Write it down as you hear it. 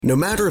No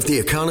matter if the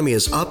economy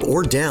is up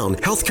or down,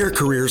 healthcare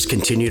careers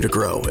continue to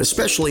grow,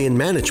 especially in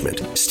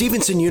management.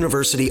 Stevenson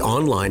University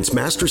Online's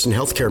Masters in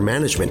Healthcare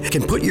Management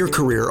can put your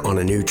career on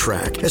a new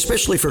track,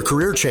 especially for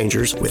career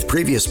changers with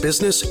previous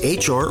business,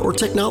 HR, or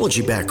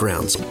technology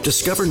backgrounds.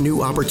 Discover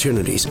new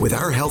opportunities with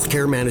our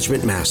Healthcare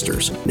Management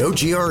Masters. No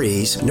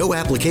GREs, no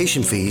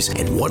application fees,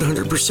 and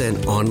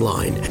 100%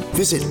 online.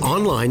 Visit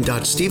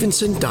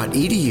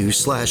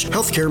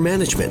online.stevenson.edu/healthcare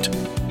management.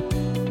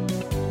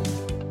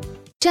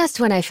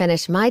 Just when I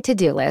finish my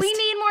to-do list, We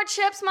need more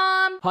chips,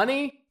 Mom.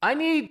 Honey, I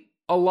need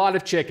a lot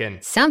of chicken.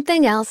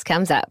 something else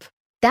comes up.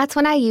 That's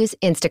when I use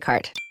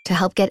Instacart to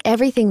help get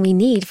everything we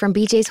need from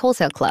BJ's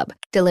Wholesale Club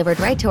delivered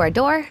right to our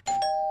door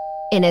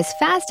in as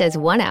fast as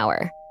 1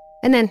 hour.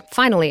 And then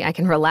finally I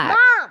can relax.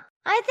 Mom,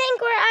 I think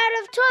we're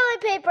out of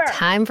toilet paper.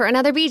 Time for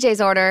another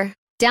BJ's order.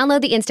 Download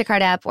the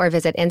Instacart app or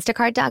visit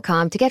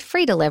instacart.com to get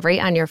free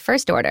delivery on your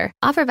first order.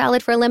 Offer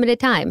valid for a limited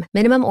time.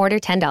 Minimum order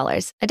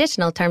 $10.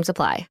 Additional terms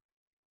apply.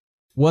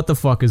 What the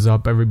fuck is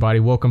up, everybody?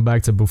 Welcome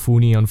back to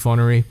Buffoonie on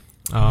Funnery.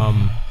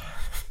 I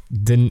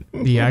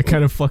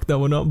kind of fucked that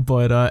one up,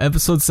 but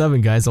episode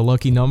 7, guys, a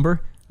lucky number.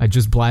 I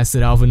just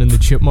blasted Alvin and the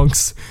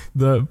Chipmunks,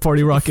 the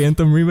Party Rock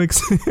Anthem remix.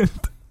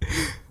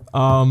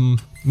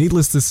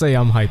 Needless to say,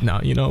 I'm hyped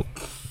now, you know?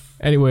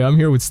 Anyway, I'm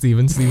here with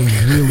Steven. Steven's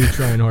really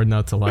trying hard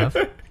not to laugh.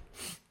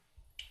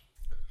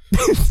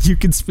 You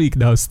can speak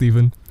now,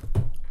 Steven.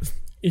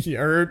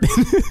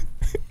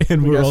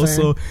 And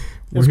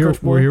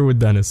we're here with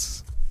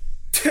Dennis.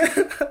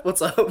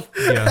 What's up?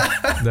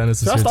 Yeah,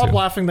 Dennis is So I here stopped too.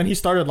 laughing, then he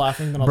started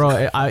laughing. Then I was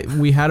Bro, like,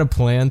 we had a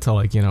plan to,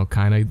 like, you know,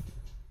 kind of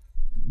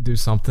do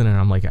something, and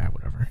I'm like,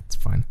 whatever, it's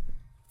fine.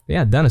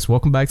 Yeah, Dennis,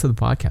 welcome back to the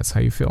podcast. How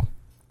you feel?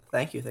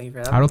 Thank you for having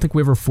me. I don't think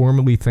we ever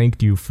formally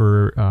thanked you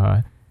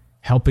for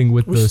helping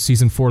with the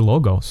season 4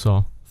 logo,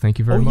 so thank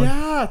you very much.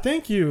 yeah,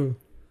 thank you.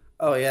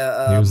 Oh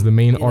yeah, He was the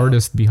main you know.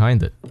 artist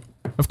behind it.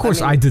 Of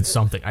course, I mean- I did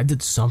something. I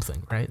did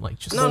something, right? Like,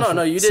 just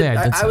No, you say did.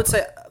 I would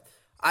something. say,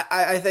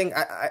 I think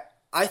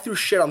I threw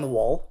shit on the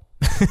wall,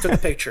 took a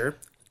picture,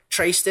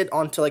 traced it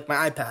onto like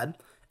my iPad,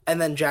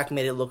 and then Jack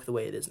made it look the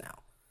way it is now.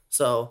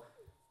 So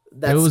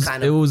that's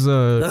it was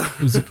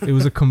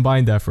a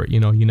combined effort, you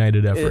know,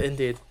 united effort.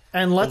 Indeed.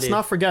 And let's Indeed.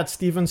 not forget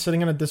Steven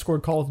sitting in a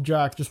Discord call with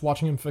Jack, just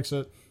watching him fix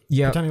it.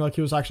 Yeah. Pretending like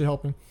he was actually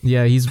helping.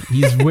 Yeah, he's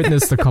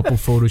witnessed a couple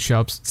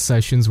Photoshop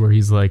sessions where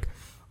he's like,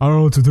 I don't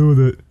know what to do with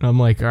it. And I'm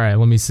like, all right,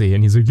 let me see.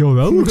 And he's like, yo,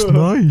 that looks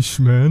nice,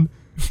 man.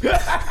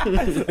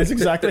 It's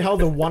exactly how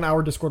the 1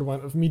 hour Discord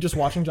went of me just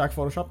watching Jack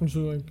Photoshop and just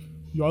like,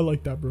 yo, I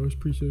like that, bro. It's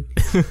pretty sick.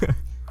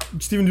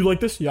 Steven, do you like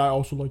this? Yeah, I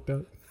also like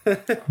that.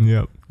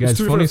 Yeah. Guys,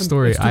 two funny different-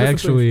 story. it's two I different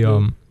actually,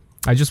 things,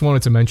 I just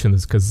wanted to mention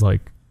this because,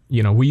 like,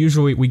 you know,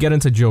 we get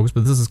into jokes,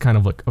 but this is kind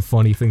of like a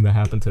funny thing that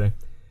happened today.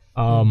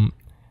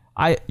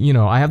 I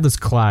have this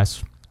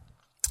class,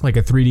 like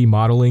a 3D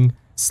modeling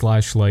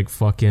 / like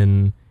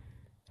fucking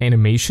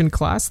animation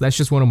class. That's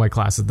just one of my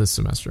classes this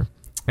semester.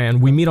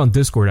 And we meet on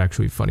Discord,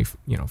 actually.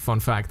 Fun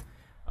fact.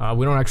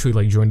 We don't actually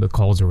like join the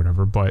calls or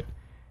whatever, but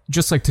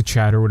just like to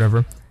chat or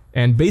whatever.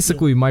 And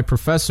basically my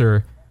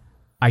professor,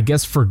 I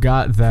guess,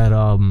 forgot that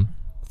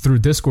through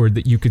Discord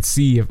that you could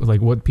see if, like,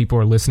 what people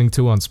are listening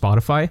to on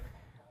Spotify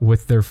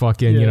with their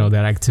fucking, you know,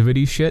 that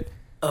activity shit.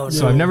 Oh,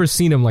 So I've never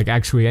seen him like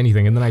actually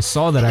anything. And then I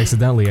saw that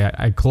accidentally.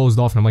 I closed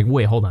off and I'm like,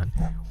 wait, hold on.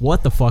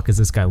 What the fuck is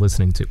this guy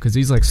listening to? Because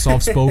he's like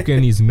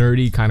soft-spoken, he's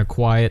nerdy, kind of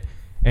quiet,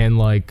 and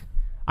like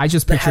I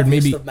just The pictured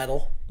heaviest maybe of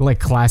metal.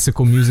 like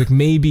classical music.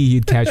 Maybe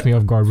he'd catch me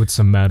off guard with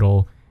some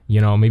metal,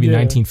 you know, maybe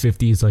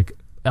 1950s like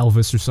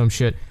Elvis or some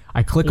shit.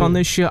 I click on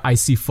this shit, I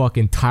see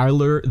fucking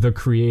Tyler, the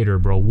Creator,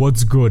 bro.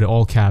 What's good?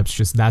 All caps.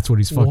 Just that's what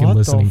he's fucking What the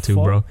listening to,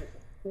 fuck? bro.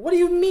 What do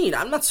you mean?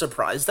 I'm not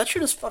surprised. That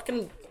shit is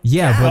fucking.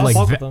 Yeah, but like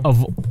fuck with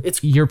them.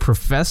 It's your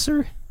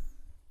professor.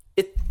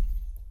 it.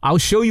 I'll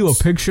show you a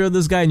picture of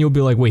this guy, and you'll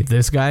be like, "Wait,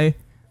 this guy?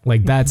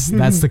 Like that's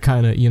the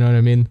kind of, you know what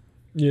I mean?"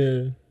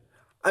 Yeah.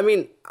 I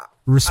mean,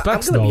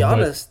 Respects I'm gonna be though, but-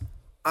 honest.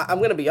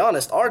 I'm gonna be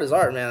honest. Art is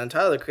art, man. And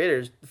Tyler the Creator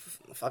is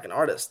a fucking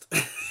artist.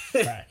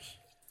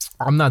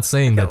 I'm not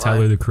saying that Can't lie.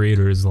 Tyler the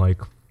Creator is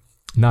like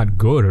not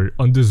good or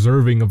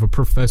undeserving of a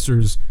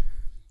professor's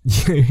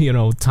you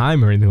know,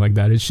 time or anything like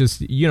that. It's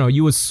just, you know,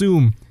 you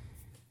assume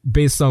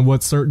based on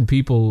what certain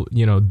people,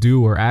 you know,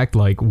 do or act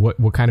like,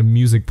 what kind of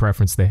music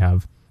preference they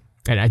have.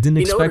 And I didn't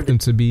You know what expect it him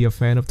to be a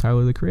fan of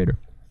Tyler the Creator.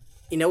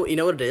 You know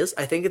what it is?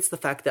 I think it's the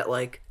fact that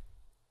like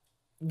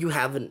you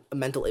have a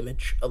mental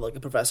image of like a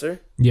professor.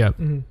 Yeah.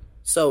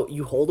 So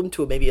you hold them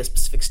to maybe a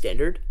specific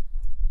standard,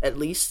 at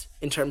least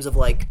in terms of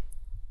like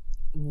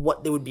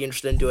what they would be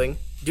interested in doing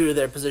due to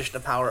their position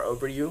of power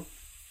over you,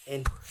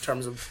 in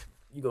terms of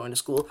you going to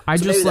school. I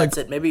so just, maybe like- that's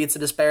it. Maybe it's a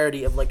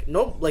disparity of like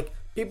like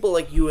people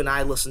like you and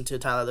I listen to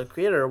Tyler the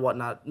Creator or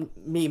whatnot.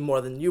 Me more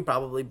than you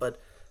probably, but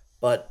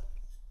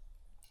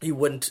you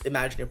wouldn't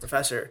imagine your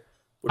professor.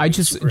 would I be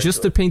just super to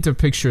into it. paint a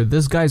picture,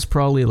 this guy's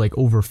probably like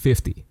over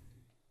 50.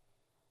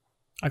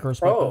 I can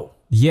respect that. Oh,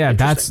 Yeah,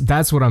 Interesting.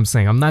 that's what I'm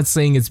saying. I'm not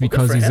saying it's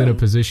because for he's in a him.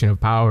 position of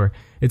power.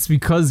 It's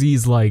because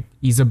he's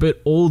a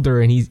bit older,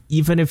 and he's,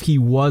 even if he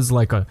was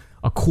like a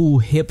a cool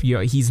hip.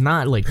 He's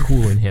not like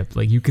cool and hip.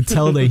 Like you could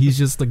tell that he's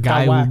just the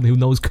guy who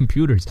knows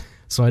computers.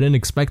 So I didn't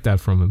expect that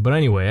from him. But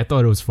anyway, I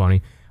thought it was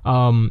funny.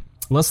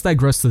 Let's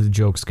digress to the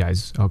jokes,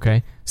 guys.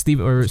 Okay,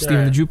 Steven,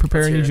 did you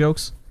prepare any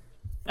jokes?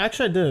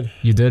 Actually, I did.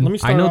 You did. Let me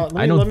start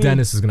I know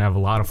Dennis is gonna have a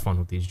lot of fun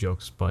with these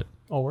jokes, but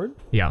word?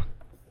 Yeah.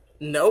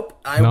 Nope.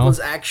 I was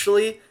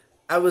actually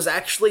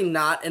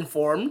not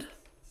informed.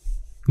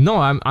 No,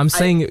 I'm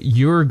saying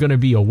you're gonna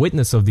be a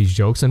witness of these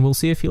jokes, and we'll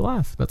see if you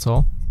laugh. That's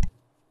all.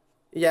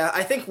 Yeah,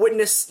 I think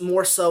witness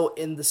more so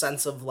in the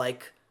sense of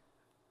like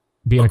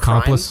being an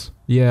accomplice. Crime.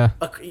 Yeah.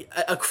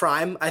 A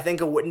crime. I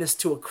think a witness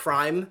to a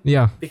crime.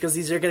 Yeah. Because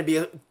these are gonna be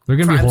they're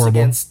gonna be horrible.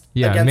 Against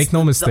make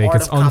no mistake,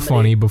 it's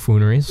unfunny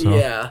buffoonery. So.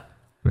 Yeah.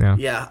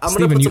 Yeah. I'm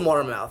gonna put some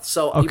more in my mouth,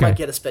 so you might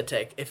get a spit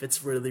take if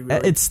it's really.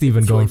 It's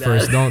Steven going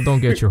first. Don't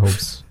get your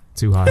hopes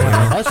too high.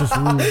 That's just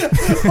rude.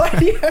 Why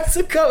do you have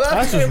to come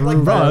after him like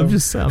bro,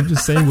 that? I'm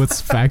just saying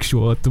what's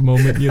factual at the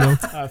moment, you know.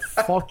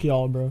 Fuck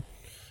y'all, bro.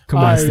 Come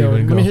on,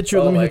 Steven. Let me hit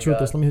you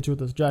with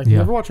this. Jack, you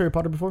ever watch Harry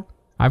Potter before?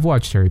 I've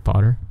watched Harry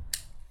Potter.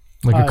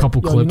 Like a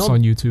couple clips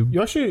on YouTube.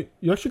 You actually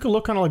could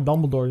look kind of like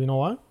Dumbledore. You know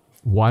why?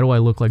 Why do I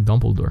look like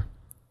Dumbledore?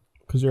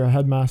 Because you're a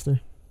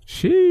headmaster.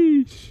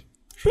 Sheesh.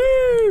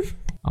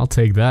 I'll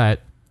take that.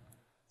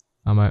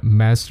 I'm a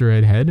master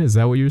at head. Is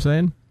that what you're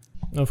saying?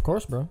 Of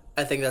course, bro.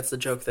 I think that's the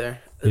joke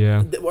there.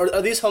 Yeah.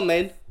 Are these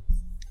homemade?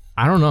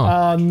 I don't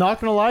know.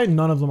 Not gonna lie,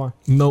 none of them are.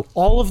 No.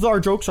 All of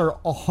our jokes are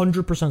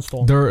 100%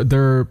 stolen.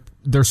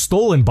 They're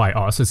stolen by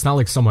us. It's not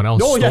like someone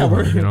else stole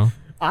them, you know?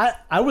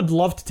 I would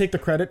love to take the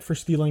credit for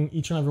stealing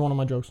each and every one of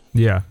my jokes.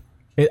 Yeah.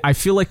 I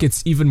feel like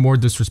it's even more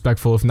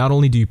disrespectful if not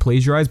only do you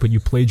plagiarize, but you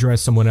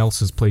plagiarize someone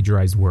else's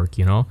plagiarized work,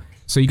 you know?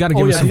 So you got to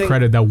give us some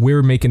credit that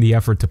we're making the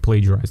effort to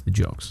plagiarize the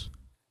jokes.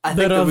 I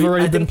think that have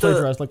already been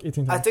plagiarized like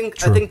 18 times.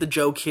 I think the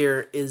joke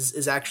here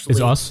is actually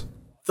us.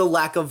 The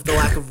lack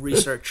of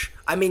research.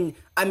 I mean,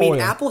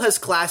 Apple has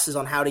classes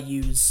on how to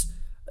use.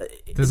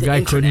 This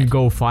guy couldn't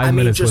go 5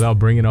 minutes without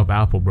bringing up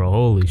Apple, bro.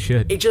 Holy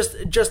shit! It just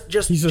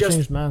he's a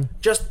changed man.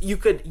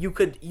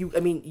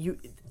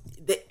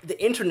 The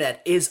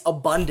internet is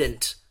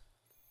abundant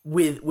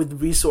with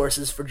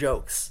resources for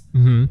jokes,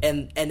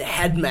 and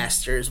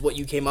Headmaster is what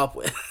you came up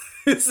with.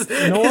 You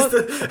know what?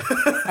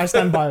 I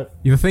stand by it.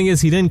 The thing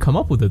is, he didn't come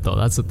up with it though.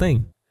 That's the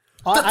thing.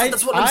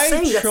 That's what I'm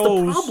saying. That's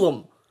the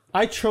problem.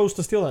 I chose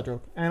to steal that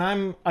joke,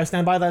 and I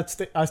stand by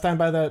that. I stand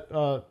by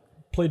that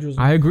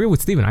plagiarism. I agree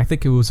with Steven. I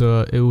think it was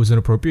an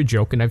appropriate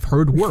joke, and I've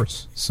heard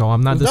worse, so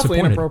I'm not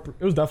disappointed.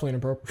 It was definitely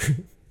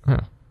inappropriate. Yeah.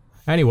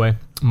 Anyway,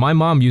 my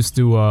mom used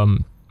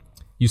to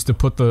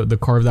put the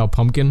carved out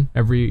pumpkin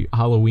every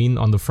Halloween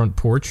on the front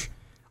porch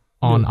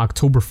on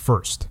October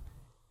 1st.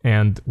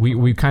 And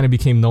we kind of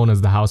became known as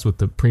the house with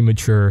the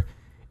premature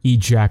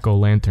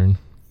jack-o'-lantern.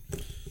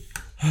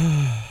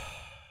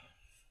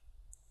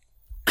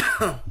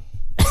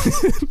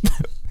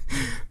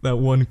 That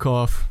one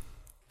cough.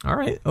 All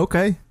right,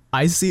 okay.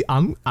 I see.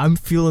 I'm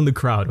feeling the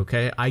crowd,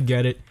 okay? I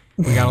get it.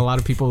 We got a lot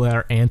of people that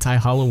are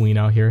anti-Halloween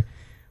out here.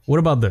 What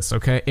about this,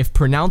 okay? If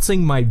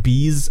pronouncing my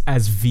B's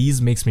as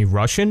V's makes me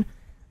Russian,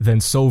 then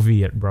so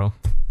be it, bro.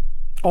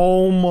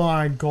 Oh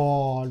my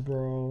god,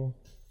 bro.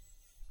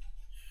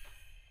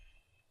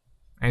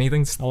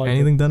 Anything,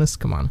 Dennis?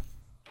 Come on.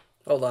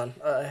 Hold on,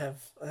 I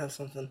have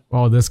something.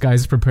 Oh, this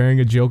guy's preparing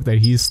a joke that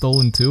he's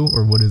stolen too,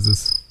 or what is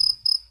this?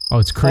 Oh,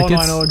 it's crickets. Oh,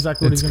 no, I know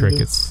exactly what he's gonna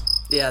crickets.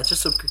 Do. Yeah, it's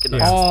just some cricket.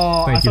 Yeah.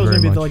 Oh, Thank I thought you it was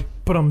very gonna be much. like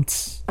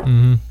ba-dum-ts.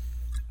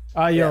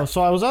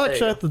 So I was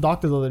actually at the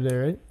doctor the other day,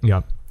 right?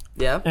 Yeah.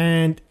 Yeah.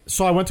 And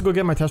so I went to go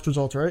get my test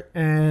results, right?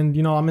 And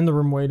I'm in the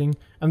room waiting,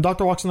 and the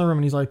doctor walks in the room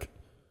and he's like,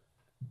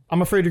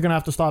 "I'm afraid you're gonna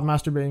have to stop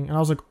masturbating." And I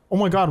was like, "Oh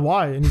my god,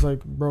 why?" And he's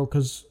like, "Bro,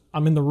 because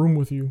I'm in the room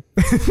with you."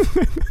 I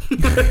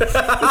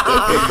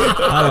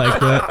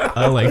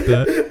like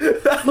that.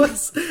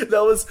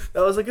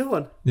 That was a good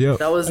one. Yeah.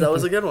 That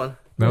was a good one.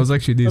 That was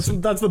actually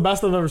decent. That's the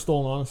best I've ever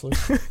stolen, honestly.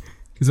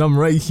 Because I'm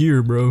right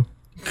here, bro.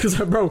 Because,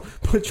 bro,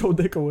 put your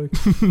dick away.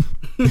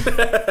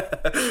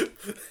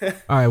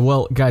 All right,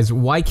 well, guys,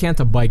 why can't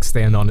a bike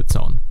stand on its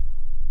own?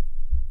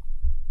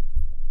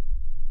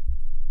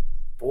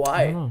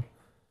 Why?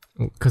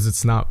 Because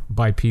it's not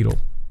bipedal,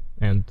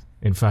 and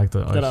in fact,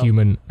 a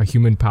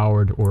human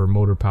powered or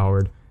motor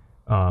powered,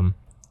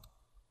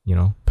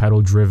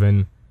 pedal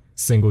driven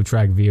single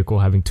track vehicle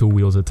having two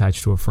wheels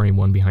attached to a frame,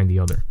 one behind the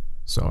other.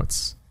 So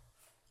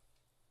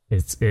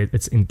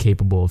it's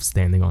incapable of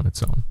standing on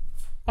its own.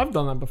 I've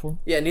done that before.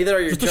 Yeah, neither are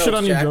your Just jokes, shit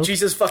on your Jack. jokes.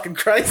 Jesus fucking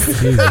Christ.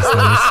 Jesus,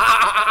 Dennis.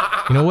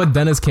 You know what?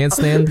 Dennis can't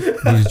stand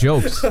these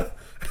jokes. Oh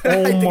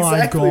my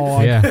Exactly.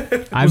 god. Yeah,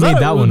 I made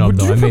that one up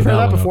though. I Did you made prepare that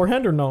that one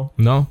beforehand or no? up.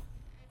 No.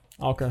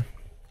 Okay.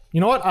 You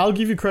know what? I'll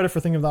give you credit for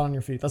thinking of that on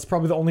your feet. That's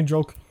probably the only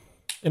joke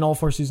in all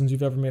 4 seasons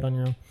you've ever made on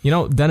your own. You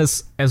know,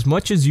 Dennis, as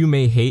much as you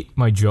may hate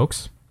my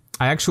jokes,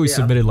 I actually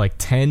submitted like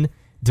 10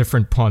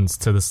 different puns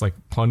to this like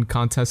pun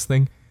contest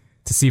thing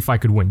to see if I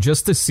could win,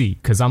 just to see,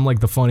 because I'm like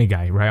the funny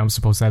guy, right? I'm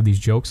supposed to have these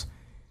jokes.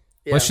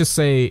 Yeah. Let's just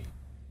say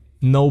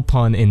no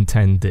pun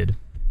intended.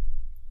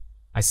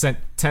 I sent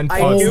 10 I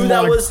plugs. knew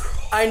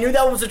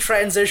that was a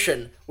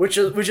transition, which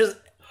is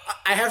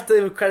I have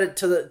to give credit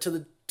to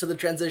the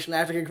transition. I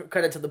have to give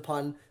credit to the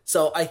pun.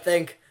 So I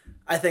think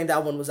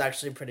that one was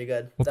actually pretty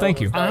good. Well,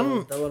 thank you.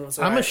 I'm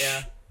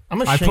ashamed.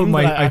 I put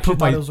my that I actually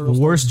thought it was a real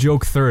worst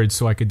joke third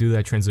so I could do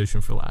that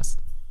transition for last.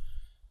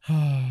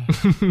 I'm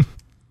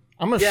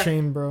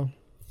ashamed, bro.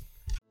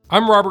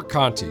 I'm Robert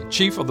Conti,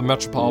 Chief of the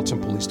Metropolitan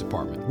Police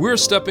Department. We're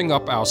stepping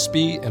up our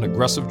speed and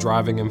aggressive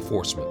driving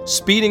enforcement.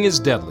 Speeding is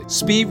deadly.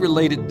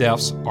 Speed-related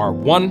deaths are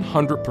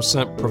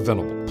 100%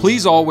 preventable.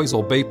 Please always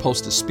obey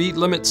posted speed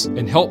limits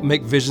and help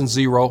make Vision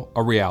Zero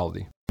a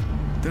reality.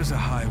 There's a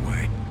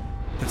highway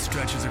that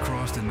stretches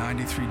across the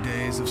 93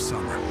 days of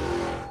summer,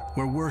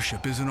 where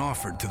worship isn't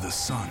offered to the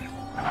sun,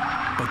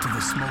 but to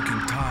the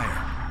smoking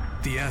tire,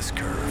 the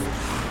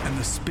S-curve, and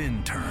the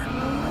spin turn.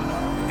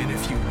 And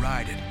if you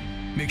ride it,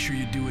 make sure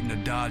you do it in a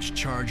Dodge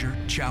Charger,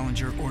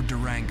 Challenger, or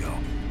Durango.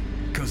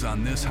 'Cause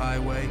on this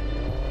highway,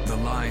 the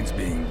lines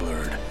being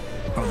blurred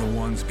are the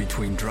ones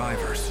between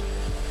drivers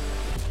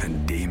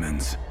and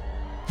demons.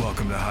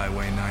 Welcome to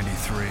Highway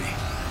 93.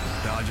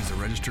 Dodge is a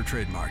registered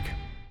trademark.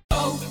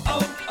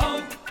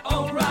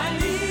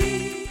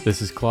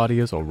 This is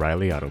Claudia's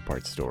O'Reilly Auto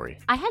Parts story.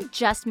 I had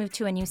just moved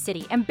to a new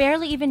city and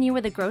barely even knew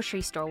where the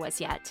grocery store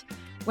was yet.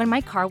 When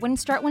my car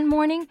wouldn't start one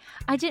morning,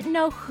 I didn't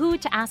know who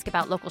to ask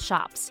about local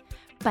shops.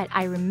 But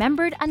I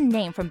remembered a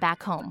name from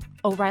back home,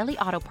 O'Reilly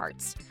Auto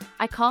Parts.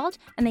 I called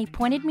and they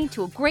pointed me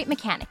to a great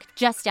mechanic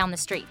just down the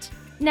street.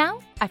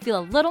 Now, I feel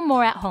a little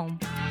more at home.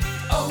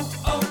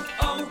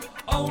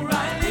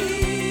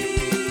 O'Reilly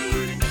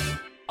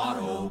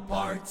Auto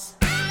Parts.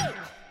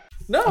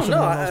 No,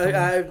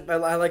 I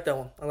like that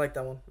one. I like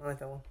that one.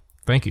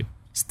 Thank you.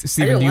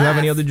 Steven, do you have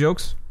any other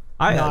jokes?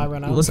 I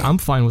ran out. Listen, I'm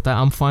fine with that.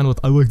 I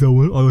like that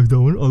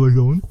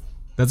one.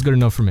 That's good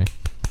enough for me.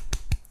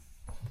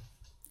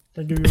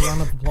 I'll give you a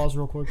round of applause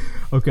real quick.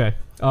 Okay.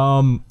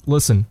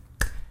 Listen,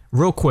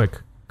 real quick,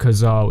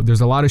 because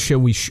there's a lot of shit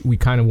we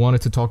kind of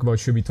wanted to talk about,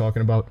 should be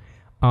talking about.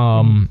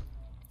 I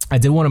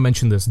did want to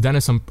mention this.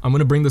 Dennis, I'm going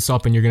to bring this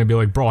up, and you're going to be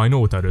like, bro, I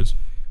know what that is.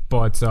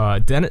 But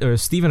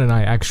Steven and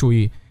I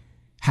actually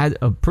had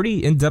a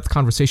pretty in-depth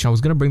conversation. I was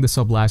going to bring this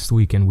up last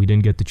week, and we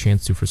didn't get the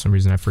chance to for some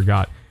reason. I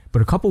forgot.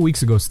 But a couple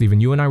weeks ago,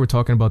 Steven, you and I were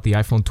talking about the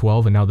iPhone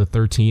 12 and now the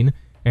 13,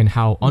 and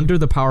how under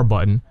the power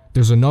button,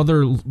 there's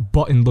another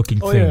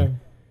button-looking thing. Yeah.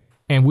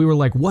 And we were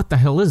like, what the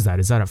hell is that?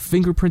 Is that a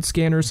fingerprint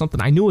scanner or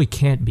something? I knew it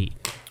can't be.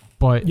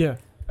 But, yeah.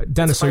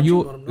 Dennis,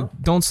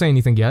 don't say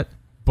anything yet,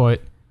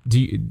 but do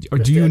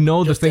you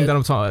know the thing that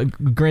I'm talking?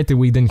 Granted,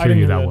 we didn't hear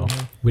you that well.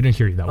 We didn't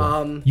hear you that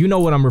well. You know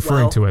what I'm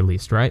referring to, at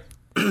least, right?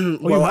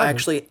 Well,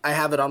 actually, I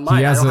have it on mine.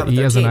 He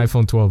has an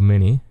iPhone 12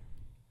 mini.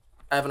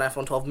 I have an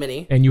iPhone 12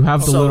 mini. And you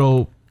have the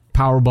little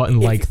power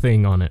button-like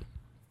thing on it.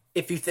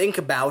 If you think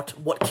about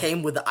what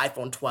came with the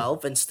iPhone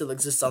 12 and still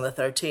exists on the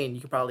 13, you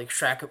could probably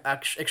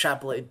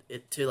extrapolate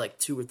it to like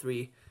 2 or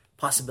 3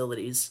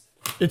 possibilities.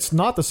 It's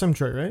not the SIM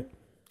tray, right?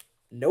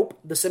 Nope.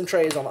 The SIM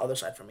tray is on the other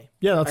side for me.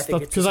 Yeah, that's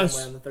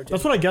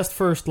what I guessed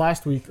first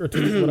last week, or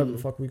 2 whatever the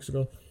fuck weeks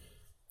ago.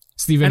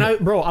 Steven. And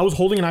I was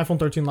holding an iPhone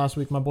 13 last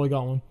week. My boy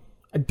got one.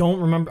 I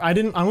don't remember. I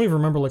don't even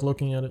remember like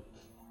looking at it.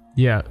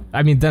 Yeah,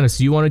 I mean, Dennis,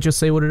 do you want to just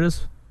say what it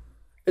is?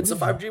 It's a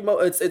 5G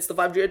it's the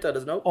 5G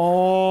antennas, no?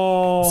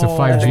 Oh, it's a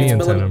 5G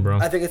antenna, bro.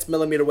 I think it's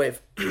millimeter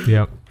wave.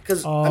 Yeah.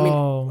 Because I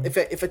mean,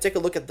 if I take a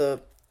look at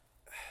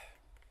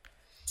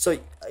so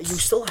you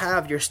still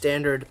have your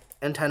standard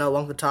antenna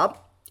along the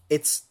top. I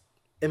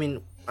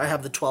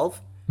have the 12,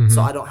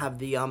 so I don't have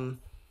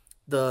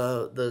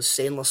the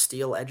stainless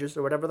steel edges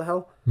or whatever the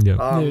hell.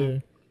 Yeah.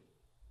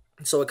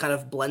 So it kind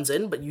of blends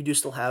in, but you do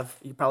still have.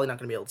 You're probably not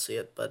going to be able to see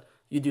it, but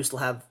you do still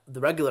have the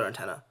regular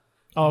antenna.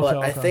 But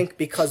I think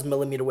because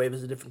millimeter wave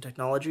is a different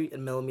technology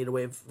and millimeter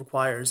wave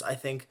requires,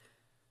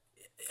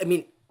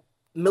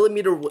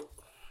 millimeter.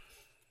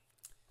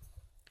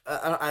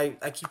 I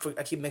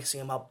keep mixing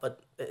them up,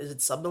 but is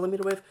it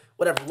sub-millimeter wave?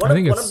 Whatever. One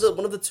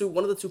of the two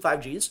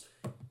 5Gs,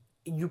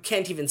 you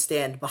can't even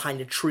stand behind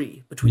a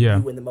tree between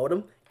you and the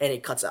modem, and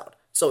it cuts out.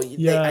 So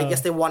I guess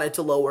they wanted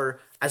to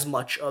lower as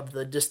much of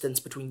the distance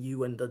between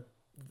you and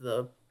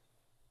the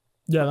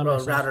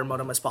router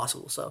modem as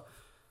possible. So.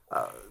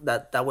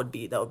 That would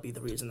be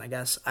the reason, I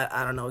guess.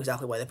 I don't know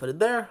exactly why they put it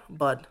there,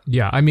 but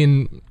yeah, I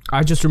mean,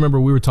 I just remember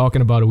we were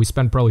talking about it. We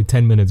spent probably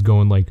 10 minutes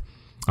going like,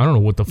 I don't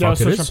know what the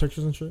fuck it is.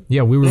 Pictures and shit.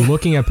 Yeah, we were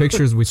looking at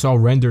pictures. We saw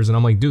renders, and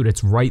I'm like, dude,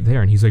 it's right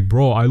there. And he's like,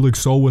 bro, I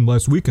saw one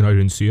last week and I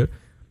didn't see it.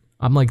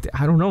 I'm like,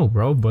 I don't know,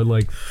 bro, but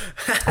like,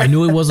 I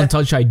knew it wasn't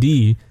Touch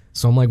ID,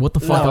 so I'm like, what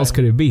the fuck else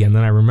could it be? And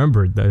then I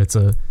remembered that it's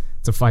a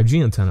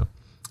 5G antenna.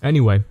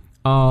 Anyway,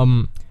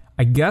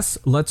 I guess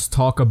let's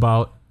talk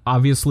about.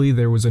 Obviously,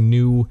 there was a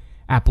new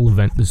Apple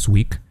event this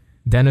week.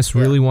 Dennis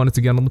really wanted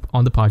to get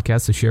on the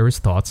podcast to share his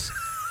thoughts.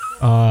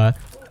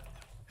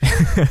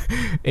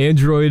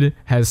 Android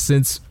has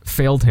since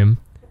failed him.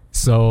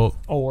 So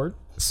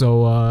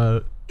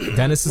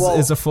Dennis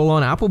is a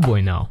full-on Apple boy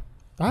now.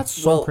 That's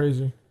so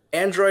crazy.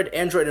 Android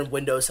and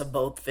Windows have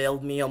both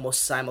failed me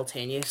almost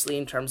simultaneously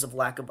in terms of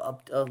lack of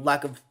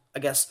I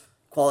guess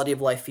quality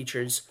of life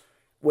features,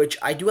 which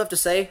I do have to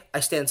say, I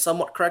stand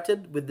somewhat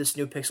corrected with this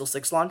new Pixel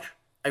 6 launch.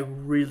 I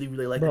really,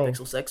 really like the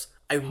Pixel 6.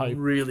 I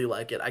really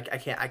like it.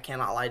 I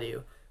cannot lie to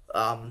you.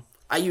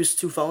 I use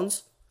two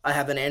phones. I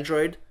have an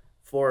Android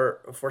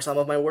for some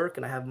of my work,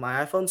 and I have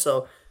my iPhone.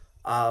 So,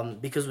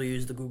 because we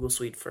use the Google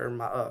Suite for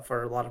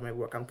a lot of my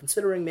work, I'm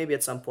considering maybe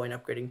at some point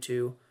upgrading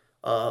to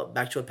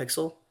back to a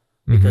Pixel,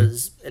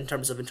 because in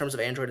terms of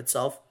Android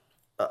itself,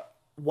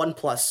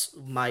 OnePlus,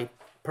 my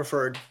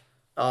preferred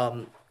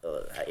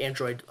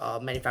Android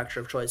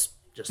manufacturer of choice,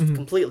 just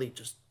completely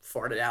just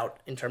farted out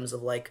in terms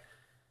of like,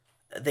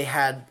 they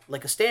had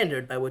like a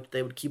standard by which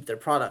they would keep their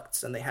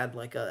products, and they had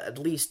like at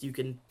least you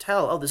can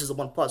tell, oh, this is a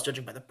OnePlus,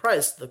 judging by the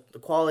price, the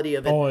quality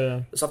of it,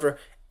 the software,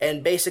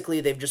 and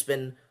basically they've just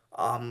been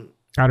out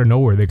of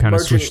nowhere they kind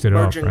of switched it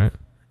up, right?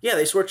 Yeah,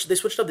 they switched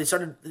up. They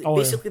started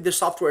their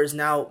software is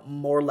now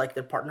more like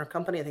their partner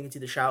company. I think it's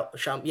either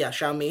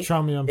Xiaomi.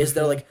 Xiaomi is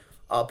their like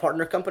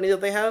partner company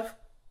that they have,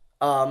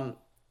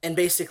 and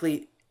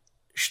basically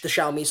the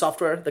Xiaomi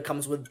software that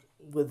comes with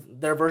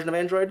their version of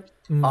Android,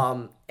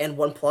 and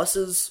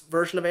OnePlus's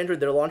version of Android,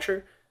 their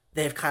launcher,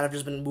 they've kind of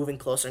just been moving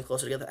closer and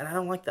closer together, and I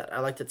don't like that. I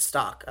liked it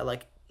stock. I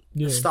like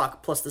the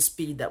stock plus the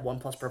speed that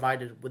OnePlus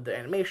provided with the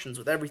animations,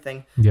 with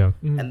everything. Yeah,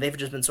 and they've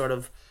just been sort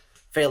of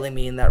failing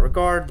me in that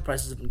regard. The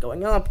prices have been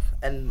going up,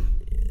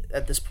 and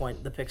at this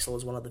point, the Pixel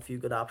is one of the few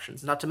good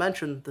options. Not to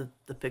mention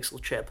the Pixel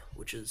chip,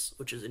 which is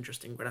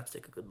interesting. We're gonna have to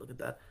take a good look at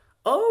that.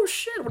 Oh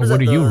shit! What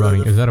are you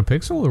running? Is that a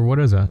Pixel or what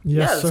is that?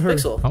 Yes, it's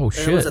Pixel. Oh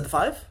shit! Was that the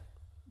 5?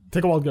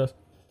 Take a wild guess.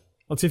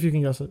 Let's see if you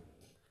can guess it.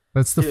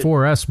 That's the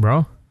 4S,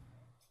 bro.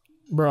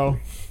 Bro,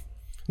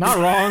 not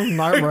wrong,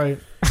 not right.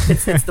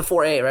 It's the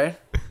 4A, right?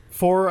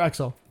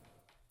 4XL.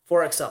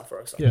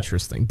 4XL. Yeah.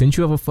 Interesting. Didn't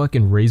you have a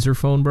fucking Razer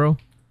phone, bro?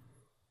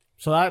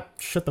 So that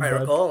shit the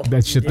bed.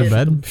 That shit the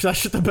bed? That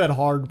shit the bed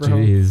hard, bro.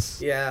 Jeez.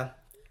 Yeah.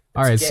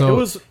 All right, so it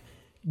was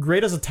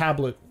great as a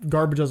tablet,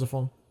 garbage as a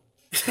phone.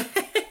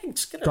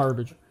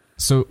 Garbage.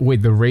 So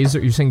wait, the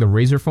Razer? You're saying the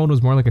Razer phone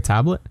was more like a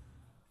tablet?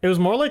 It was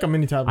more like a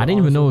mini tablet. I didn't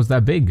even know it was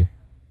that big.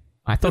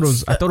 I thought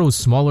it was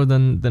smaller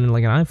than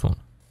like an iPhone.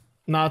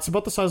 Nah, it's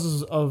about the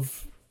sizes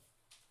of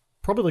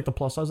probably like the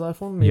plus size of the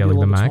iPhone. Maybe like a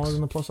little the bit Max? smaller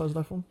than the plus size of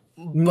the iPhone.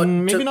 But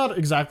maybe not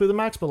exactly the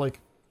Max, but like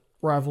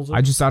rivals it.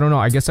 I don't know.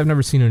 I guess I've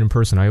never seen it in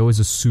person. I always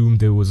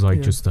assumed it was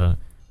like just a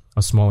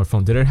smaller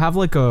phone. Did it have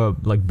like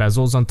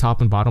bezels on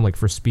top and bottom, like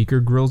for speaker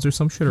grills or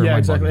some shit? Or yeah,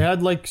 exactly. It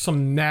had like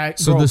some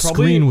So the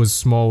screen was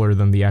smaller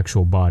than the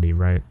actual body,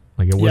 right?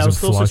 Like it wasn't it was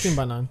still flush.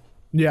 16:9.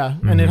 Yeah,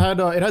 and it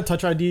had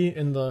Touch ID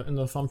in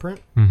the thumbprint,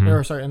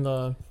 or sorry, in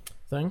the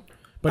thing.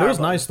 But it was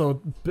nice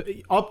though.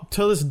 Up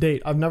to this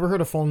date, I've never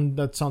heard a phone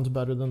that sounds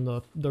better than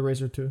the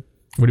Razer 2.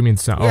 What do you mean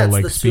sound? Yeah,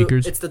 like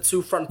speakers? It's the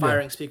two front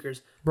firing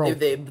speakers. Bro,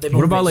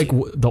 what about like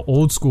the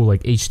old school,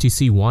 like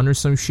HTC One or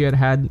some shit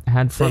had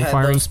front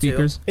firing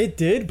speakers? Too. It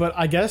did, but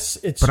I guess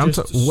it's.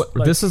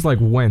 But this is like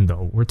when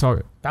though? We're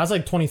talking. That was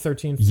like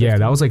 2013. 15. Yeah,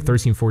 that was like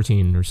 13,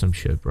 14 or some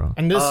shit, bro.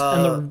 And this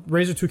and the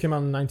Razer 2 came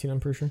out in 19.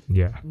 I'm pretty sure.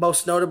 Yeah.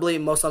 Most notably,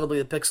 the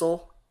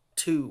Pixel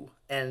 2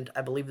 and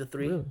I believe the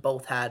 3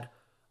 both had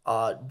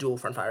dual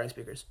front firing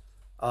speakers.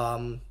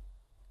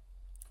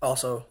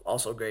 Also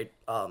great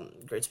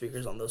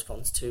speakers on those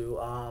phones too.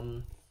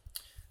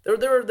 There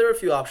were a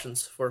few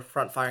options for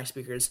front firing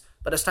speakers,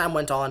 but as time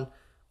went on,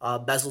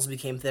 bezels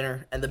became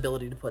thinner, and the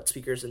ability to put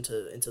speakers into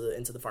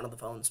the front of the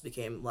phones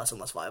became less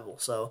and less viable.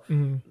 So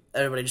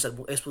everybody just said,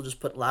 well, we'll just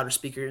put louder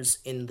speakers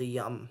in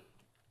the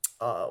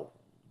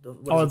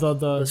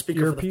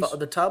speaker earpiece? for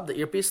the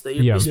earpiece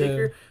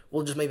speaker.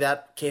 We'll just make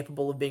that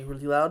capable of being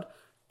really loud.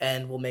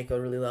 And we'll make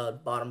a really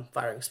loud bottom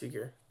firing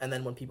speaker. And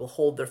then when people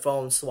hold their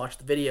phones to watch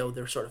the video,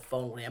 their sort of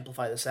phone will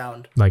amplify the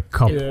sound. Like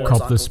cup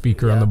the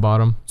speaker on the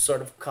bottom.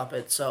 Sort of cup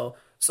it. So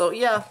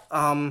yeah.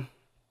 I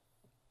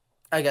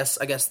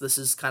guess this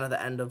is kind of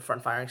the end of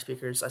front firing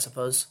speakers, I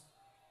suppose.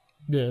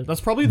 Yeah,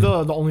 that's probably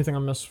the only thing I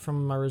miss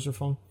from my Razer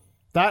phone.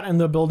 That and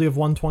the ability of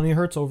 120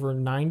 hertz over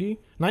 90.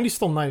 90 is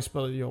still nice,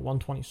 but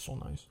 120 is so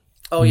nice.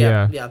 Oh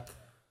yeah.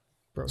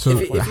 Bro,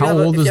 so how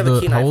old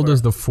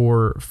is the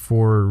 4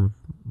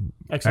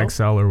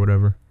 XL or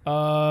whatever?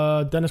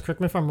 Dennis, correct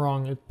me if I'm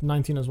wrong. It's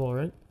 19 as well,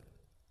 right?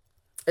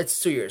 It's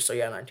 2 years, so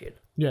yeah, 19.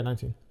 Yeah,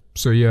 19.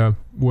 So yeah,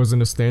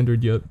 wasn't a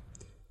standard yet.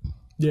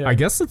 Yeah, I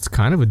guess it's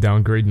kind of a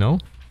downgrade. No,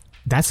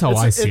 that's how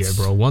I see it,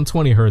 bro.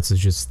 120 hertz is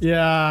just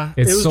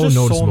it's so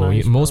noticeable. So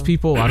nice, most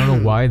people, I don't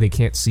know why they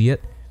can't see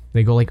it.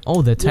 They go like,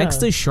 "Oh, the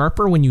text is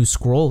sharper when you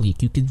scroll. You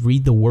could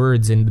read the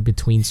words in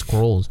between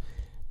scrolls."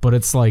 But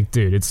it's like,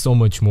 dude, it's so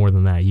much more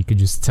than that. You could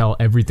just tell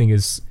everything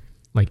is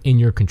like in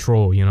your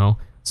control, you know?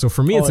 So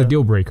for me, it's a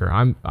deal breaker.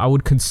 I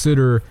would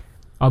consider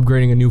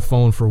upgrading a new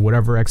phone for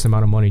whatever X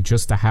amount of money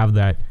just to have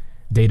that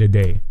day to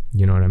day.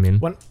 You know what I mean?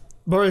 But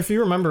if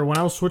you remember, when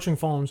I was switching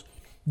phones,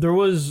 there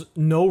was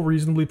no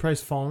reasonably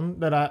priced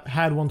phone that I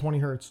had 120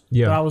 hertz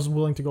that I was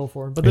willing to go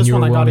for. But this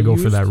one I got to go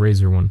for that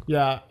Razer one.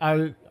 Yeah,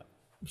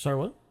 sorry,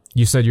 what?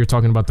 You said you're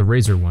talking about the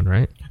Razer one,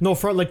 right? No,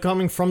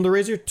 coming from the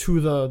Razr to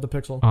the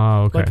Pixel.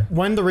 Oh, okay. Like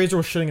when the Razr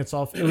was shitting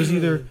itself, it was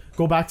either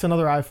go back to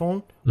another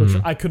iPhone, which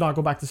I could not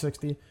go back to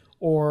 60,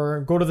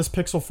 or go to this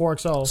Pixel 4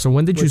 XL. So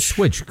when did you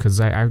switch?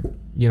 Because I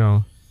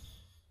 2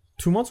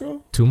 months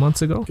ago? 2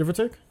 months ago? Give or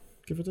take.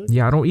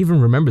 Yeah, I don't even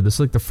remember. This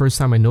is like the first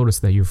time I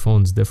noticed that your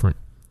phone's different.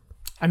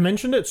 I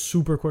mentioned it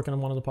super quick in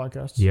one of the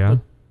podcasts. Yeah.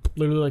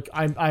 Literally,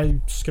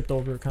 I skipped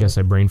over it. Guess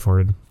I brain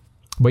farted.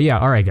 But yeah,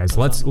 all right, guys.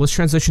 Let's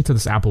transition to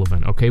this Apple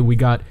event. Okay, we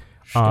got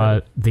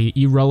the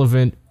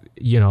irrelevant,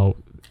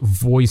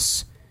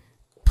 voice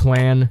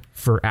plan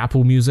for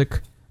Apple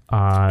Music.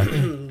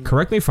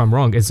 Correct me if I'm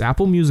wrong. Is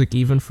Apple Music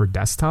even for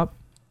desktop?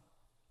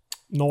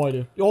 No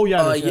idea. Oh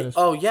yeah. It is.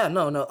 Oh yeah.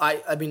 No.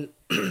 I mean,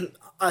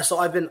 so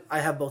I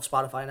have both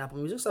Spotify and Apple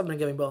Music, so I've been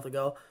giving both a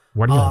go.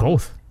 Why do you have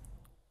both?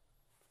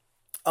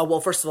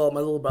 Well, first of all, my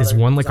little brother is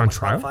one like on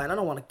trial, Spotify, and I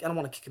don't want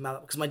to kick him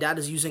out because my dad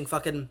is using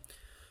fucking.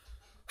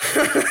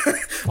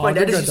 My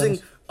dad is using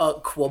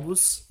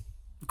Quobus.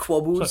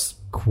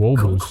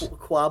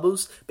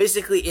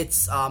 Basically,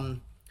 it's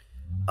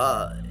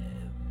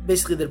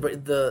basically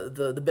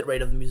the bit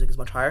rate of the music is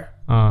much higher.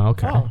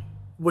 Okay. Oh.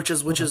 Which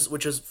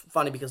is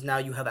funny because now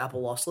you have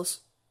Apple lossless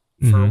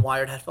for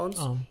wired headphones.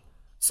 Oh.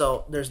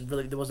 So there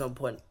was no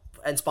point,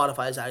 and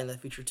Spotify is adding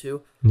that feature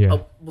too. Yeah.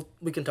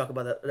 We can talk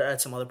about that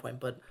at some other point,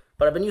 but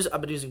I've been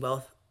using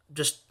both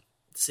just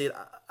to see.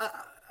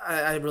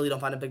 I really don't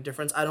find a big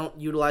difference. I don't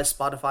utilize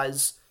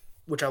Spotify's,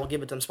 which I will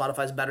give it to them.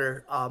 Spotify's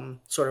better,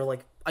 sort of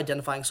like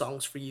identifying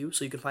songs for you,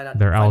 so you can find out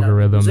their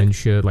algorithm and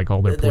shit, like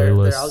all their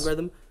playlists. Their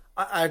algorithm.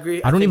 I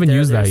agree. I don't even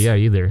use that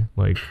either.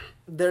 Like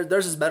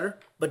theirs is better,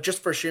 but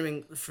just for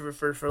streaming, for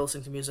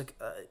listening to music,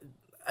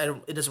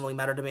 it doesn't really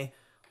matter to me.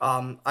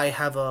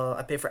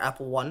 I pay for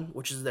Apple One,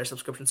 which is their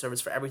subscription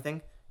service for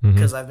everything,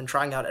 because I've been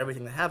trying out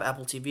everything they have.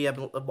 Apple TV, I've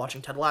been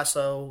watching Ted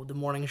Lasso, The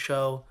Morning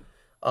Show,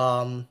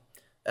 and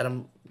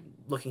I'm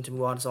looking to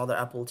move on to some other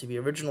Apple TV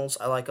originals.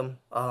 I like them.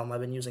 I've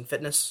been using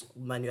Fitness,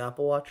 my new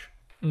Apple Watch,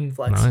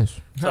 Flex.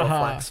 Nice.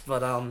 Flex,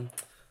 but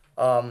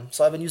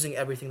so I've been using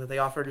everything that they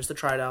offer just to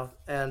try it out,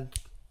 and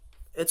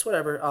it's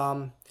whatever.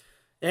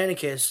 In any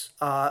case,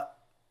 I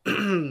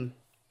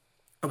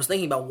was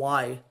thinking about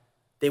why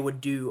they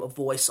would do a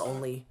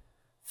voice-only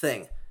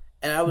thing,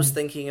 and I was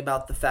thinking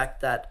about the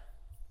fact that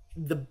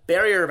the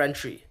barrier of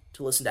entry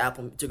to listen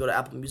to go to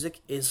Apple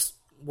Music is,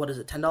 what is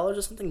it, $10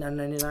 or something,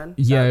 $9.99?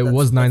 Yeah, it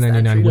was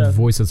 $9.99 with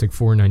voice. It's like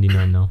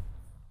 $4.99 now.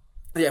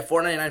 Yeah,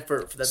 $4.99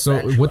 for that.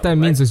 So what that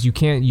means is you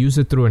can't use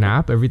it through an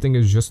app. Everything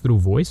is just through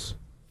voice.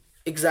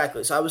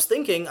 Exactly. So I was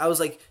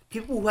like,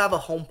 people who have a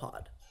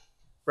HomePod,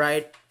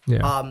 right?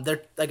 Yeah.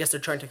 I guess they're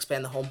trying to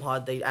expand the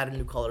HomePod. They added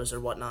new colors or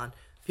whatnot.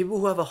 People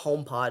who have a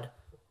HomePod,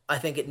 I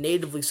think it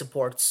natively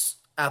supports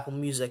Apple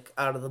Music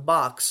out of the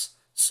box.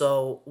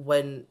 So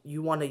when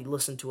you want to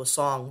listen to a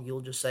song,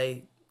 you'll just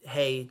say,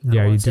 "Hey,"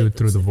 you do it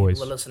through the voice.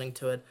 People are listening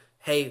to it.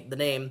 Hey, the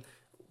name,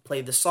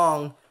 play the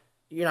song.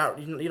 You don't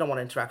want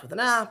to interact with an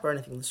app or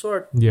anything of the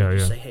sort. Yeah,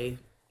 just say, "Hey."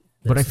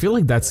 But I feel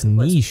like that's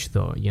niche,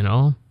 though.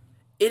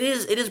 It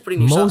is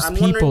pretty niche. Most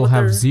people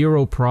have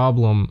zero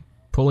problem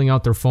pulling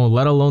out their phone,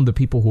 let alone the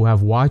people who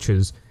have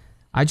watches.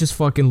 I just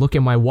fucking look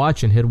at my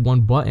watch and hit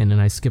one button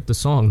and I skip the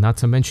song. Not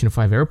to mention if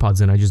I have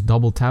AirPods in, I just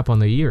double tap on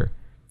the ear.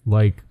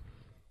 Like,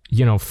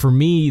 for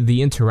me,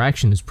 the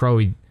interaction is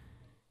probably,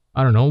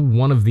 I don't know,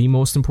 one of the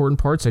most important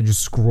parts. I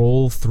just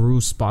scroll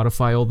through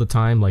Spotify all the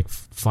time, like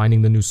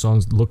finding the new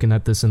songs, looking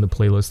at this in the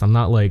playlist. I'm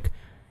not like,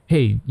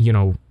 hey,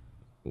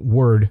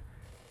 Word,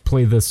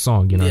 play this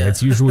song.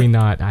 It's usually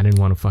not. I didn't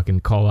want to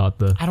fucking call out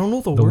the I don't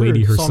know the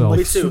lady herself. So I'm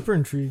like super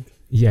intrigued.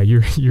 Yeah,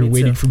 you're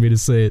waiting for me to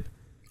say it.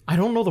 I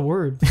don't know the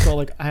word, so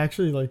like I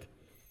actually like.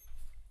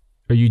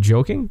 Are you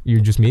joking? You're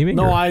just memeing?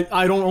 No, I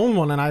don't own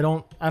one, and I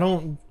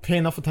don't pay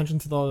enough attention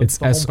to the. It's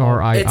the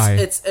SRII.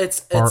 It's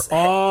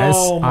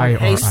SIRI.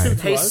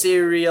 Hey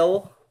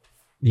Serial.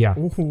 Yeah.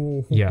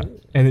 Ooh. Yeah,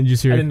 and then you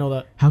just hear. I didn't know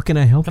that. How can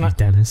I help you,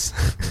 Dennis?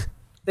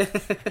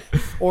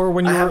 Or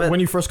when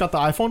you first got the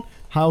iPhone,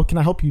 how can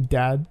I help you,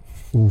 Dad?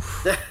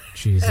 Oof,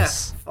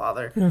 Jesus.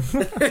 Father.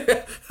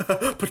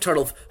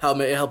 Paternal. How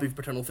may I help you,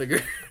 paternal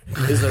figure?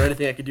 Is there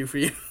anything I could do for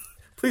you?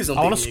 Please don't.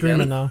 I want to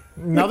scream it now.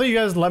 Now that you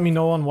guys let me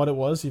know on what it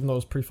was, even though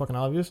it's pretty fucking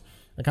obvious,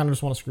 I kind of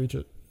just want to screech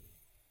it.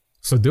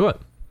 So do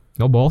it.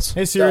 No balls.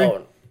 Hey Siri.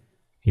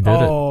 He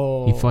did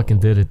it. He fucking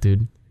did it,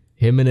 dude.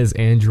 Him and his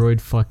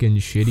Android fucking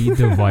shitty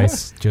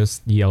device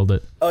just yelled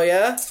it. Oh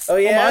yeah? Oh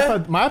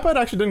yeah? My iPad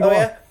actually didn't go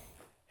off.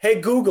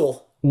 Hey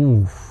Google.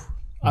 Ooh.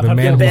 The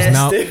man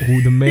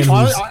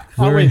who's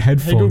wearing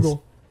headphones. Hey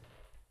Google.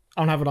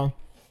 I don't have it on.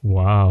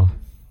 Wow.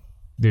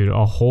 Dude,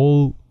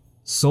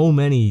 so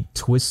many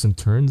twists and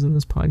turns in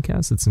this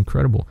podcast. It's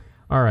incredible.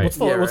 All right. What's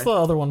the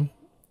other one?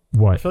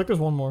 What? I feel like there's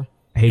one more.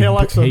 Hey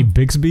Alexa. Hey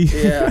Bixby.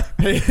 Yeah.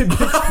 Hey Bixby.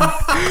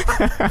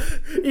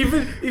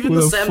 even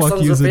the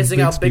Samsungs are phasing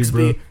out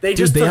Bixby. They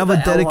have a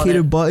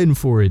dedicated button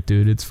for it,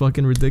 dude. It's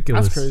fucking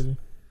ridiculous. That's crazy.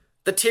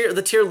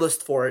 The tier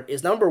list for it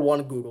is number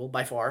 1 Google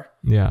by far.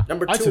 Yeah.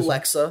 Number 2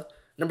 Alexa.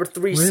 Number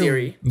 3,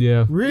 Siri.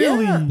 Yeah.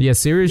 Really? Yeah,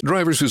 Siri.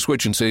 Drivers who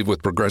switch and save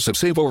with Progressive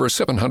save over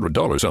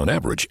 $700 on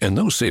average, and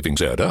those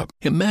savings add up.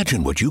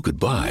 Imagine what you could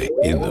buy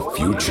in the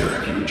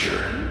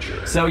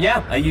future. So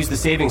yeah, I used the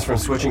savings from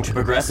switching to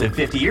Progressive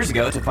 50 years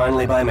ago to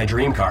finally buy my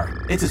dream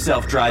car. It's a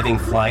self-driving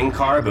flying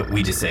car, but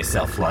we just say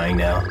self-flying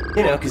now.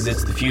 You know, because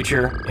it's the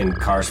future, and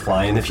cars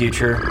fly in the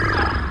future.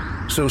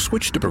 So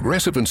switch to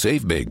Progressive and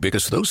save big,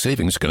 because those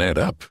savings can add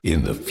up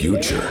in the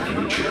future.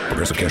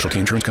 Progressive Casualty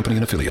Insurance Company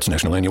and Affiliates.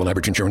 National annual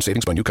average insurance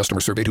savings by new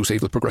customers surveyed who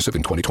saved with Progressive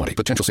in 2020.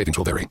 Potential savings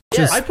will vary.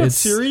 Yeah, I put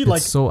Siri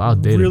like so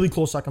outdated. Really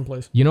close second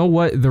place. You know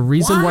what? The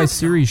reason why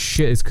Siri's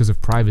shit is because of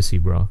privacy,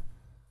 bro.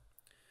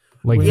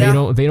 Like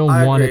they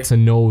don't want it to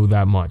know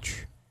that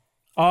much.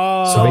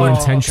 So they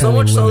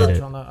intentionally limit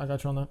it. I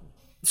got you on that.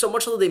 So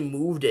much so they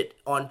moved it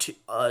onto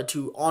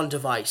to on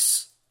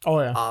device. Oh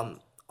yeah.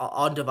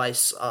 On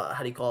device, how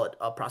do you call it?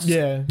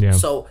 Processing. Yeah.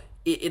 So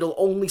it'll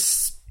only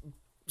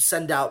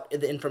send out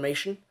the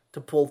information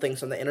to pull things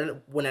from the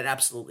internet when it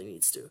absolutely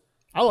needs to.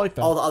 I like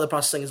that. All the other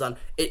processing is done.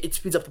 It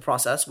speeds up the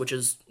process, which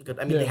is good.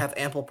 I mean, they have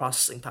ample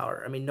processing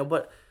power. I mean,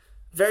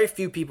 very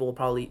few people will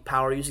probably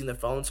power using their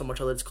phone so much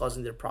that it's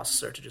causing their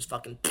processor to just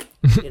fucking,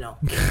 you know.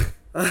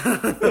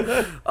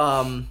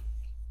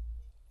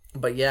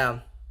 But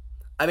yeah,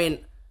 I mean,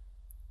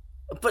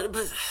 but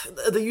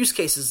the use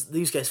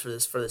case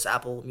for this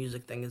Apple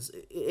Music thing is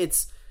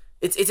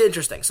it's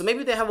interesting. So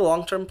maybe they have a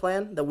long-term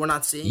plan that we're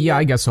not seeing. Yeah,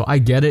 I guess so. I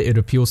get it. It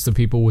appeals to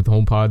people with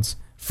HomePods.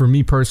 For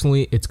me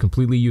personally, it's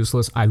completely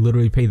useless. I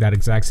literally pay that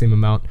exact same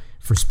amount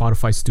for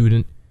Spotify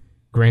Student.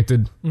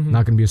 Granted,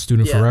 not going to be a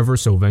student forever,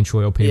 so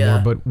eventually I'll pay more.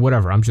 But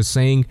whatever. I'm just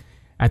saying,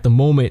 at the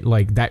moment,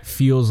 like that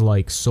feels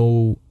like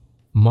so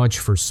much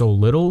for so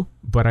little.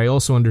 But I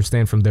also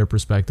understand from their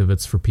perspective,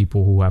 it's for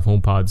people who have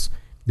HomePods.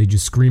 They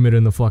just scream it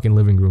in the fucking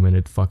living room and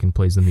it fucking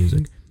plays the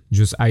music.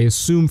 I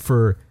assume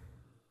for,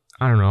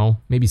 I don't know,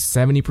 maybe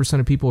 70%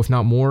 of people, if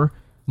not more,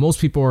 most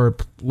people are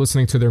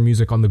listening to their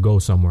music on the go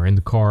somewhere, in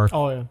the car,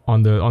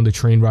 on the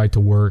train ride to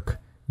work,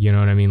 you know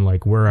what I mean?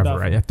 Like wherever,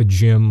 right? At the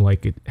gym,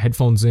 like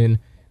headphones in.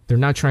 They're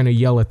not trying to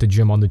yell at the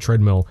gym on the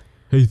treadmill,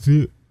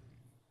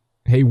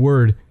 hey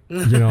word,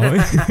 you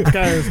know?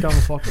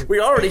 We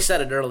already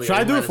said it earlier. Should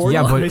I do it for you?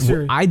 Yeah, but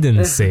I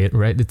didn't say it,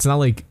 right? It's not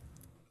like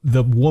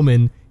the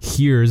woman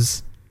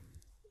hears.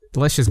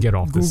 Let's just get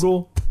off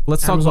Google.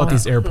 Let's talk about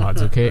these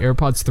AirPods, okay?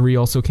 AirPods 3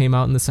 also came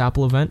out in this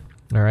Apple event.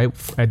 All right,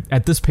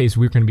 at this pace,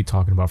 we're going to be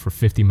talking about for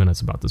 50 minutes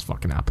about this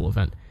fucking Apple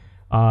event.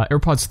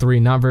 AirPods 3,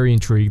 not very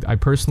intrigued. I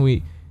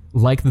personally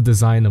like the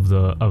design of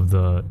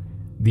the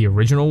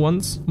original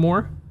ones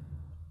more.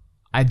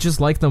 I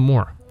just like them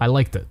more. I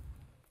liked it,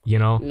 you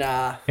know.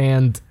 Nah.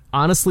 And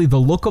honestly, the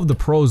look of the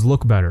Pros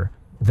look better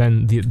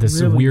than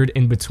this weird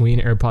in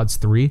between AirPods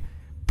 3.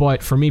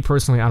 But for me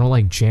personally, I don't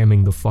like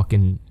jamming the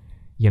fucking,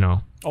 you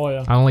know. Oh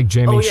yeah. I don't like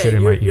jamming shit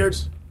in my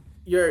ears.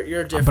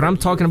 You're different. But I'm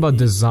talking about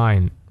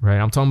design, right?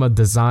 I'm talking about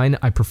design.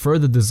 I prefer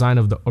the design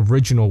of the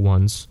original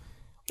ones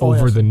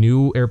over the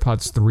new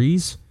AirPods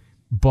 3s.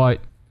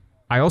 But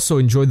I also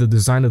enjoy the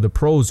design of the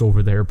Pros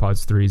over the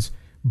AirPods 3s.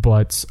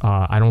 But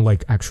I don't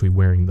like actually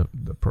wearing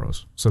the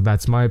Pros. So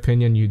that's my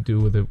opinion. You do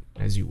with it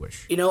as you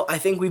wish. You know, I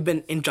think we've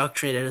been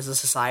indoctrinated as a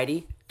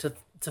society to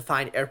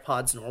find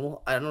AirPods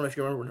normal. I don't know if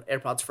you remember when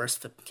AirPods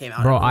first came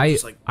out. Bro, I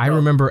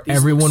remember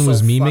everyone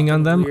was memeing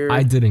on them. Weird.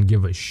 I didn't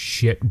give a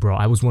shit, bro.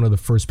 I was one of the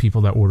first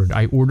people that ordered.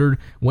 I ordered,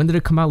 when did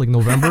it come out? Like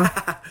November?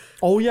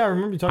 Oh yeah, I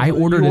remember you talking about it.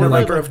 I ordered it in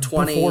like of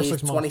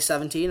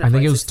 2017. I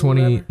think it was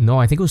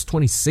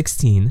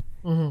 2016.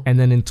 And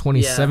then in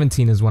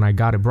 2017 is when I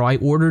got it, bro. I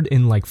ordered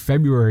in like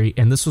February,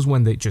 and this was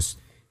when they just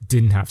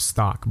didn't have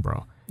stock,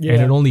 bro. Yeah,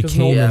 and it only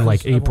came in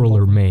like April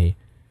or May.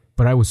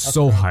 But I was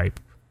so hyped.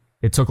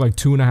 It took like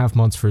 2.5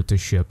 months for it to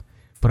ship.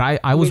 But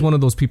I was one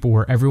of those people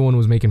where everyone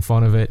was making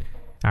fun of it.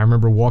 I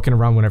remember walking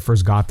around when I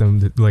first got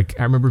them. Like,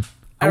 I remember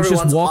I was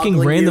just walking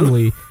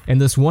randomly,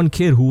 and this one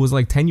kid who was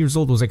like 10 years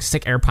old was like,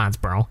 "Sick AirPods,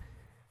 bro."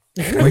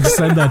 Like,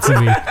 said that to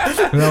me.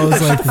 And I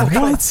was like,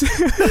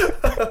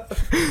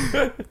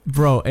 what?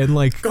 Bro, and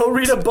like, go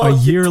read a book, a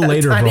year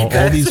later, bro,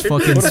 all these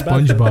fucking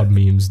SpongeBob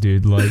memes,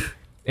 dude. Like,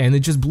 and it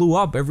just blew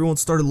up. Everyone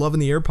started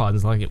loving the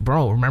AirPods. Like,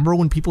 bro, remember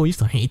when people used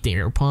to hate the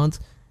AirPods?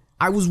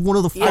 I was one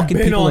of the fucking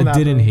people that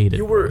didn't hate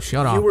it.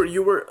 Shut up. We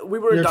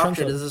were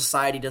indoctrinated as a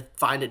society to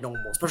find it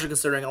normal, especially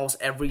considering almost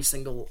every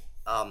single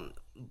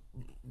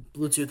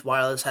Bluetooth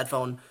wireless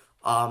headphone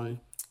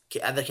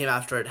that came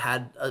after it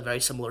had a very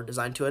similar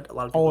design to it. A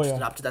lot of people just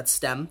adopted that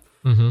stem.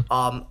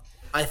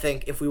 I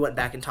think if we went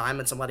back in time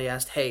and somebody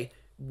asked, "Hey,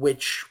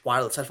 which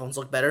wireless headphones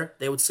look better?"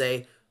 they would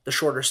say the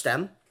shorter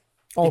stem.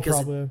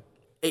 Probably.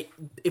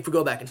 If we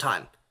go back in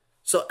time.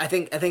 So I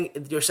think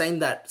you're saying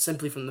that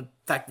simply from the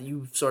fact that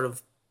you've sort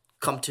of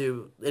come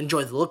to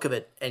enjoy the look of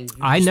it, and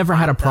I never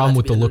had a problem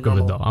with the look of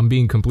it, though. I'm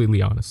being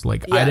completely honest.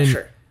 Like, I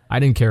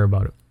didn't care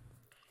about it.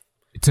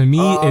 To me,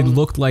 it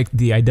looked like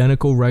the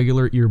identical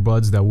regular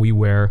earbuds that we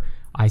wear.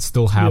 I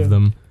still have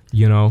them,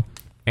 you know,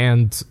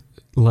 and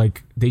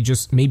like they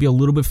just maybe a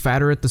little bit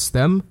fatter at the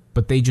stem,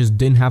 but they just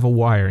didn't have a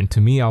wire. And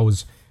to me, I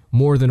was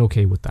more than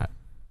okay with that.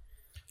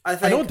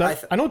 I know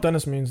what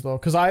Dennis means though,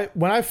 because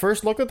when I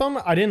first looked at them,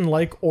 I didn't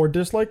like or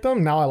dislike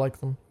them. Now I like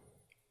them.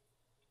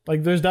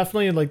 Like, there's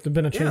definitely like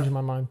been a change in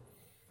my mind.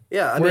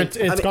 Yeah, I mean,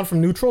 it's gone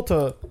from neutral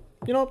to,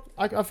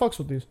 I fucks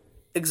with these.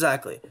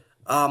 Exactly.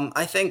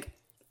 I think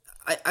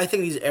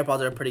these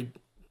AirPods are a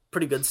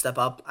pretty good step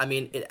up. I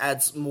mean, it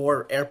adds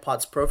more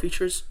AirPods Pro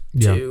features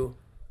to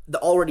the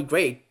already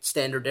great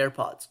standard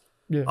AirPods.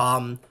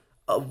 Yeah.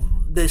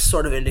 This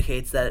sort of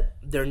indicates that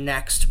their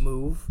next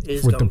move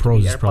is with going the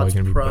Pros to be is probably AirPods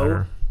going to be Pro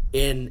better.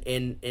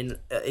 in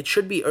it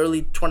should be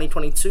early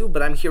 2022,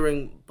 but I'm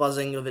hearing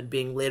buzzing of it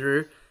being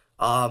later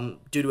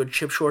due to a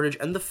chip shortage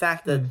and the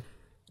fact that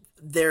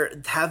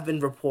there have been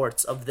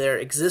reports of their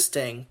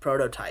existing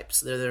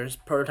prototypes. There's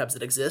prototypes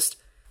that exist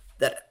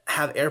that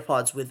have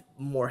AirPods with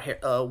more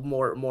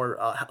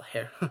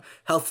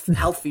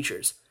health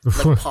features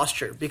like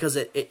posture, because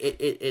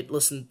it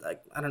listens.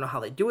 Like, I don't know how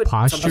they do it.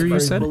 Posture, you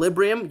said?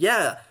 Equilibrium,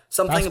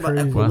 something That's about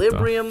crazy.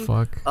 equilibrium,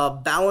 What the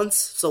fuck? balance.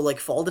 So like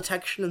fall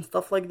detection and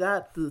stuff like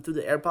that through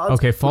the AirPods.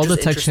 Okay, fall which is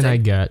detection I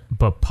interesting. get,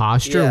 but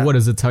posture, Yeah. what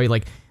does it tell you?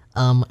 Like,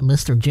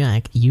 Mr.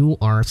 Jack, you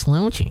are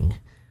slouching.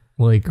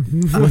 Like,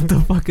 what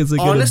the fuck is it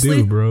Honestly,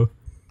 gonna do, bro?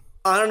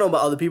 I don't know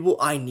about other people.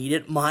 I need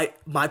it. My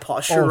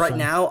posture right same.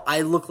 now,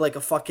 I look like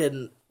a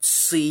fucking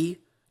C.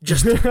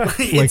 Just Like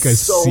it's a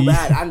so C?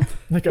 bad. I'm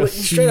Like a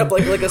straight up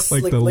like a Like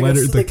like the like letter-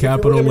 a, the like, if you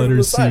capital look at me from letter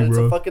the side, C, it's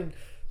bro. a fucking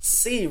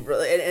C,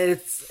 bro. And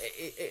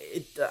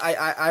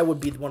I would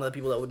be one of the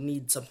people that would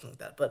need something like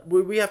that. But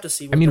we have to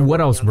see. I mean,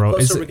 what else, bro?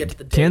 Is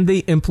Can they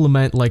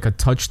implement like a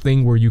touch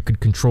thing where you could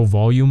control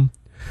volume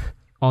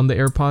on the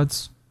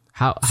AirPods?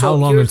 How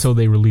long until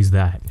they release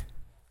that?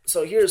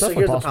 So here's the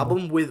possible.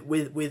 problem with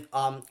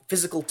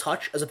physical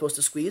touch as opposed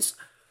to squeeze.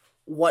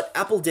 What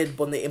Apple did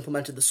when they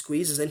implemented the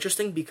squeeze is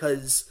interesting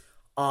because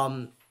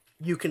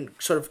you can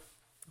sort of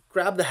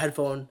grab the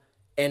headphone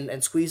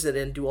and squeeze it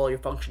and do all your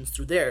functions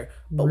through there.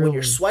 But when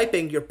you're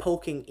swiping, you're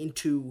poking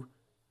into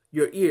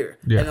your ear.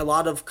 Yeah. And a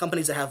lot of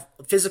companies that have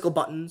physical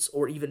buttons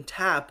or even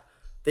tap,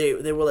 they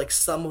were like,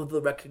 some of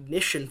the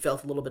recognition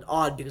felt a little bit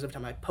odd because every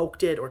time I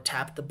poked it or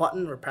tapped the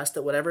button or pressed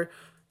it, whatever,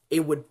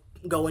 it would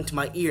go into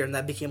my ear, and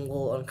that became a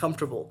little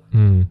uncomfortable.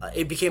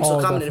 It became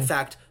so common, in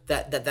fact,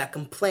 that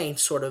complaint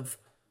sort of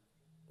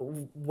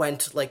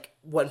went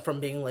from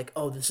being like,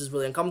 oh, this is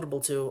really uncomfortable,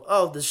 to,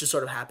 oh, this just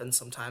sort of happens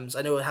sometimes.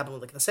 I know it happened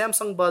with like the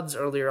Samsung Buds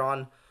earlier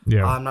on.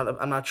 Yeah.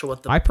 I'm not sure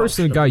what the I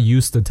personally function got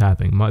used to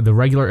tapping. The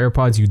regular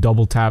AirPods, you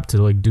double tap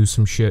to like do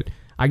some shit.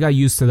 I got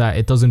used to that.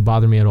 It doesn't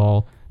bother me at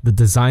all. The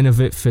design of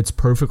it fits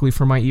perfectly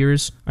for my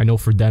ears. I know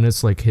for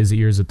Dennis, like his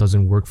ears, it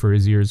doesn't work for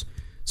his ears.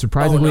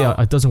 Surprisingly,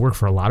 it doesn't work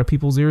for a lot of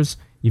people's ears,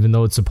 even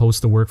though it's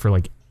supposed to work for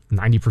like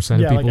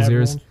 90% of people's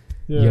ears.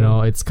 Yeah. You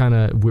know, it's kind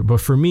of weird. But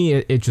for me,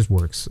 it just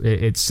works.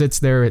 It sits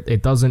there.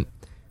 It doesn't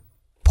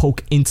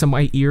poke into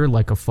my ear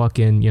like a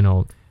fucking,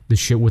 the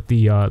shit with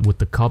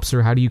the cups,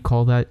 or how do you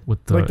call that?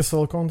 With the like the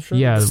silicone shit?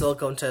 Yeah. the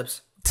silicone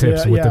tips.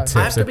 Tips Yeah, with yeah. the tips.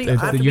 I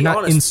have to You're be not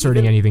honest,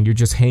 inserting even- anything. You're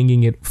just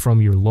hanging it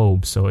from your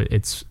lobe, so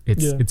it's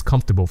Yeah.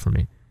 comfortable for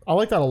me. I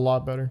like that a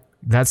lot better.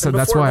 That's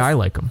before why the- I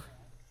like them.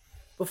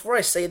 Before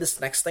I say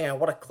this next thing, I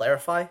want to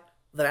clarify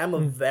that I'm a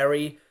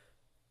very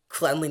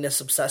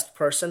cleanliness obsessed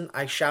person.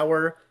 I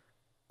shower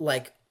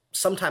like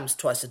sometimes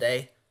twice a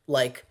day,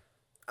 like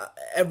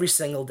every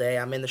single day.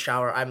 I'm in the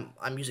shower.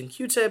 I'm using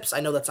Q-tips. I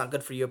know that's not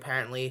good for you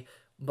apparently,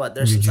 but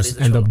there's You some just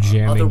studies that end show up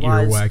jamming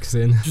otherwise. earwax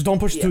in. Just don't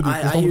push too deep.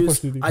 Just don't push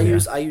too deep.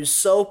 I use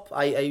soap.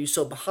 I use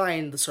soap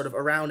behind the sort of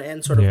around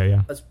end, sort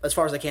of as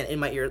far as I can in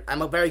my ear.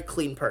 I'm a very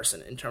clean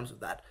person in terms of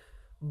that.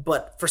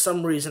 But for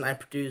some reason, I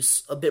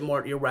produce a bit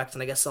more earwax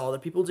than I guess some other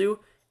people do,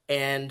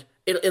 and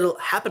it'll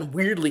happen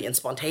weirdly and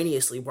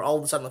spontaneously, where all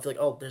of a sudden I feel like,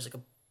 oh, there's like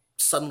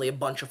suddenly a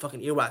bunch of fucking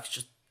earwax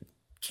just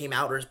came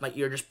out, or my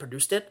ear just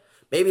produced it.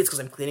 Maybe it's because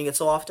I'm cleaning it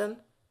so often.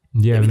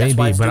 Yeah, that's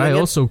why maybe. it's But I doing it.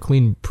 also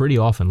clean pretty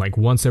often, like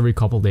once every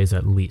couple days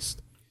at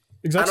least.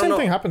 Exact I don't same know.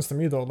 thing happens to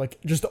me though. Like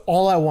just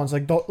all at once.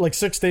 Like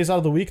 6 days out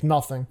of the week,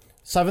 nothing.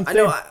 Seventh I day,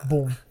 know,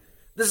 boom.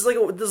 This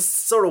is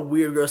sort of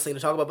weird, gross thing to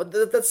talk about,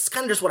 but that's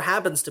kind of just what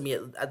happens to me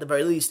at the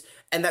very least,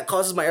 and that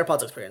causes my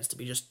AirPods experience to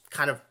be just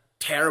kind of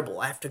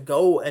terrible. I have to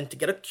go and to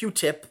get a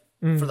Q-tip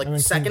for like and the then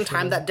second clean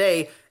time shit. that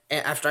day,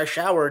 after I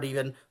showered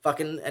even,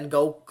 and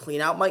go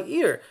clean out my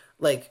ear.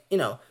 Like,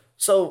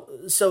 so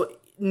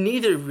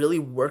neither really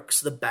works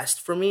the best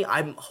for me.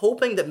 I'm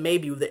hoping that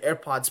maybe with the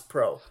AirPods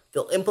Pro,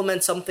 they'll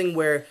implement something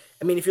where,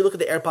 I mean, if you look at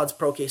the AirPods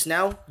Pro case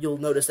now, you'll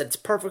notice that it's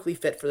perfectly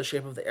fit for the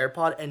shape of the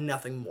AirPod and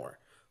nothing more.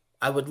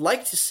 I would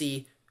like to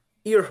see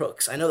ear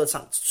hooks. I know that's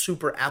not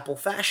super Apple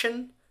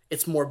fashion.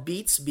 It's more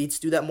Beats. Beats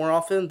do that more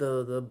often.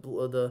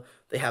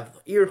 They have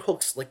ear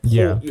hooks, like pull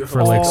ear hooks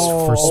for like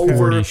for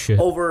sporty shit.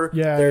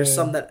 There's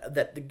some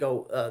that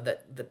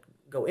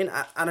go in.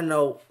 I don't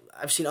know.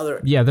 I've seen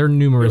other. Yeah, there are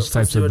numerous ear hooks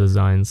types do of it.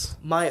 designs.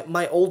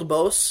 My old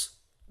Bose,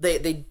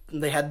 they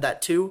had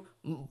that too.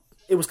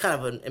 It was kind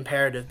of an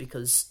imperative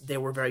because they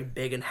were very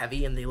big and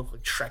heavy and they looked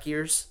like Shrek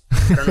ears.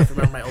 I don't know if you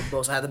remember my old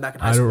Bose. I had them back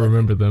in high I school. don't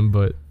remember them,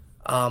 but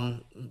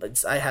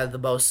But I had the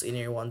Bose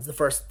in-ear ones, the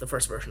first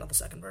version, not the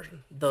second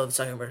version. Though the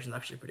second version is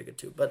actually pretty good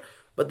too.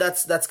 But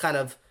that's kind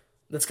of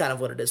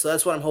what it is. So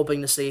that's what I'm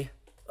hoping to see.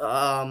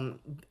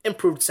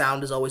 Improved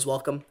sound is always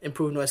welcome.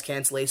 Improved noise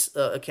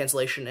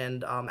cancellation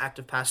and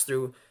active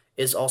pass-through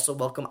is also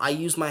welcome. I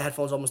use my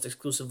headphones almost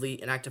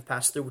exclusively in active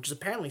pass-through, which is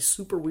apparently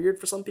super weird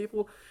for some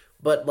people.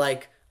 But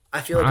like,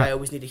 I feel like I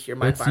always need to hear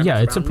my environment. Yeah,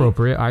 it's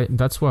appropriate.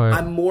 That's why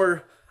I'm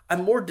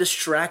more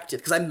distracted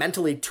because I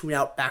mentally tune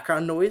out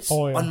background noise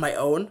on my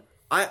own.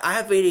 I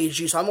have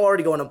ADHD, so I'm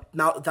already going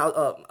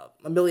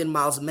a million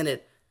miles a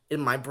minute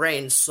in my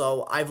brain.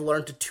 So I've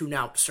learned to tune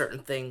out certain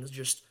things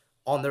just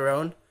on their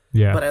own.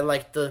 Yeah. But I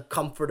like the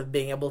comfort of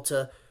being able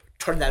to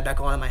turn that back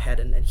on in my head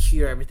and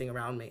hear everything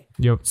around me.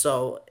 Yep.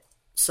 So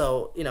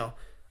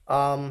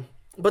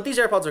but these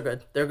AirPods are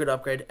good. They're a good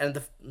upgrade, and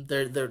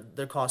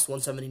their cost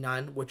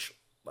 $179, which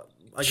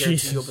I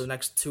guarantee you over the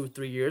next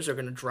 2-3 years are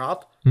going to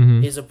drop.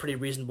 Is a pretty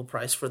reasonable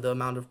price for the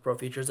amount of pro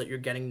features that you're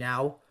getting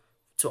now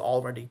to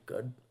already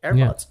good AirPods.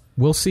 Yeah.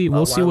 We'll see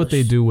what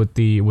they do with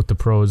the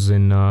pros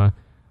in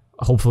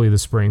hopefully the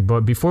spring.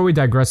 But before we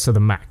digress to the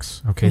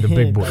Max, okay, the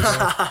big boys.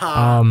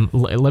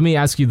 Let me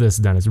ask you this,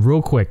 Dennis,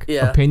 real quick.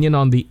 Yeah. Opinion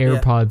on the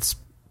AirPods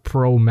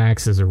Pro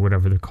Maxes or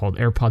whatever they're called.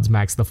 AirPods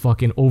Max, the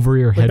fucking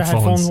over-ear headphones. The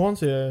headphones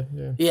ones?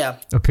 Yeah.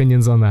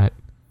 Opinions on that?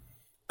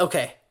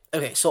 Okay,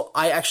 so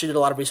I actually did a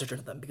lot of research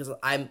into them because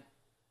I'm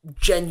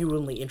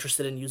genuinely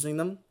interested in using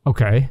them.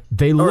 Okay.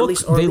 They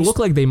look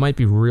like they might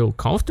be real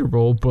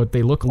comfortable, but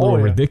they look a little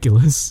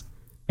ridiculous.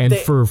 And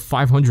for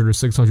 $500 or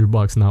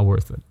 $600, not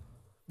worth it.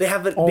 They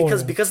haven't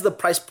because of the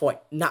price point.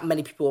 Not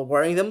many people are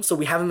wearing them, so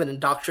we haven't been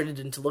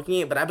indoctrinated into looking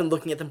at it. But I've been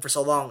looking at them for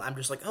so long. I'm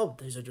just like, oh,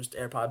 these are just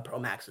AirPod Pro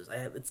Maxes.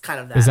 It's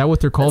kind of that. Is that what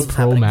they're called,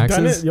 Pro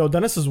Maxes?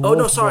 Dennis is. Oh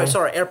no, sorry,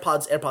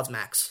 AirPods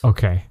Max.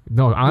 Okay,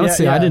 no,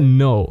 honestly, I didn't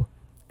know.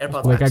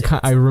 AirPods like Max.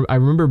 I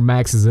remember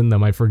Max is in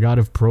them. I forgot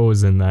if Pro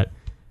is in that.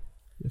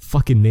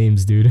 Fucking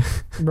names, dude.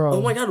 Bro.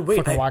 Oh my god!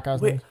 Wait,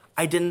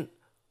 I didn't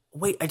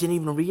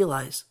even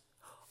realize.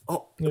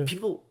 Oh,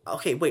 people.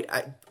 Okay, wait.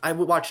 I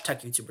would watch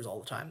tech YouTubers all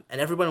the time, and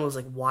everyone was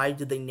like, "Why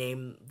did they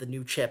name the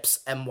new chips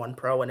M1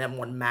 Pro and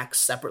M1 Max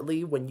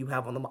separately when you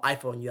have on the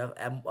iPhone you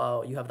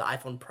have the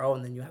iPhone Pro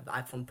and then you have the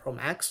iPhone Pro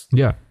Max?"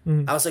 Yeah.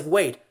 I was like,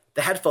 "Wait,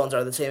 the headphones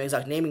are the same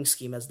exact naming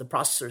scheme as the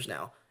processors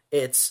now.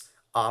 It's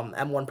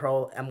M1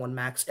 Pro, M1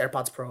 Max,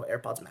 AirPods Pro,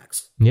 AirPods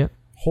Max." Yeah.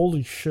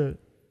 Holy shit.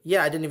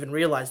 Yeah, I didn't even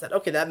realize that.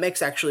 Okay, that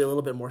makes actually a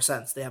little bit more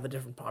sense. They have a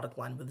different product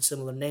line with a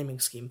similar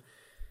naming scheme.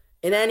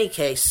 In any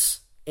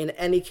case,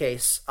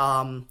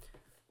 the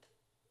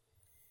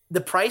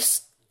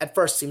price at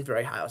first seemed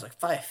very high. I was like,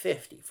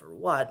 $550 for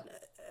what?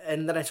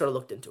 And then I sort of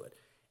looked into it.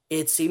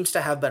 It seems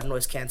to have better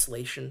noise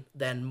cancellation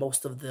than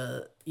most of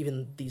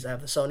even these. I have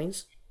the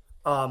Sonys.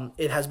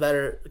 It has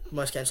better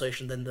noise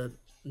cancellation than the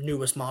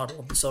newest model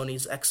of the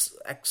Sony's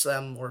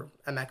XM or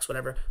MX,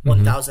 whatever,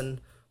 1000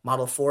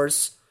 Model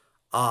 4s.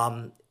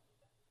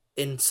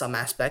 In some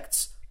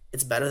aspects,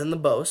 it's better than the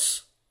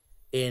Bose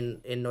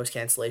in noise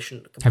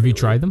cancellation. Completely. Have you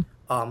tried them?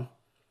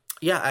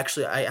 Yeah,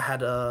 actually, I had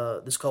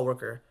this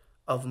coworker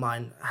of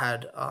mine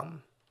had how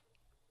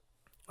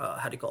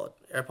do you call it?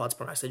 AirPods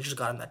Pro Max. They just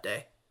got them that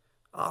day,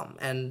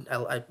 and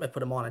I put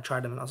them on. I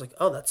tried them, and I was like,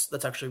 oh,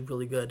 that's actually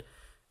really good.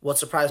 What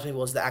surprised me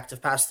was the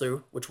active pass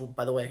through, which,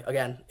 by the way,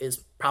 again, is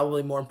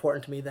probably more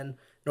important to me than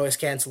noise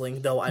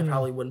canceling. Though I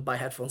probably wouldn't buy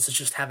headphones to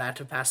just have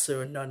active pass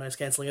through and no noise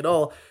canceling at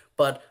all.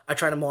 But I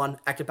tried them on.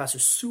 Active pass through,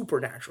 super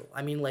natural.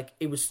 I mean, like,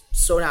 it was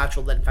so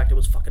natural that in fact it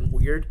was fucking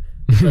weird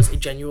because it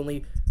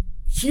genuinely,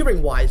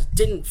 hearing wise,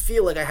 didn't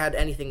feel like I had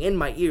anything in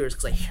my ears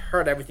because I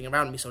heard everything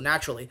around me so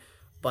naturally.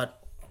 But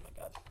oh my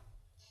god,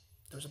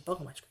 there's a bug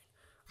on my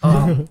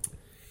screen.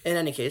 In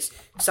any case,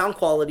 sound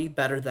quality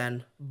better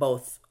than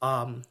both.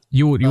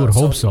 You would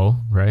hope so,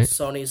 right?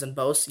 Sony's and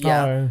Bose,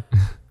 yeah.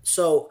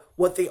 So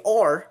what they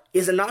are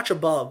is a notch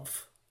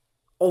above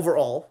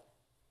overall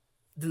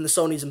than the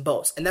Sony's and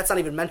Bose, and that's not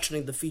even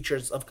mentioning the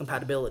features of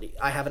compatibility.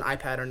 I have an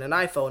iPad and an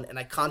iPhone, and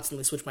I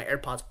constantly switch my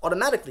AirPods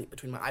automatically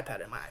between my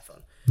iPad and my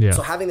iPhone. Yeah.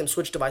 So having them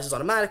switch devices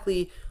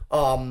automatically,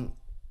 automatic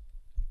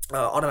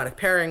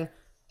pairing,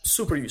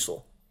 super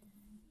useful.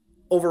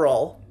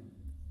 Overall,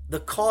 the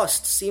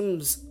cost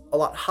seems a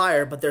lot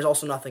higher, but there's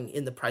also nothing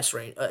in the price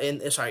range.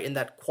 In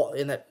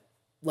that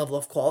level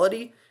of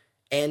quality,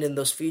 and in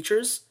those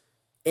features,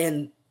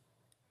 in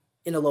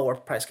a lower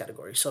price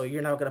category. So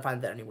you're not going to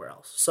find that anywhere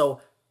else.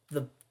 So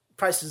the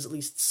price is at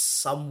least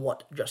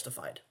somewhat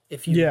justified.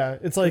 If you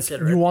it's like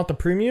you want the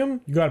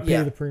premium, you got to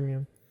pay the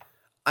premium.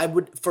 I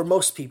would for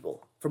most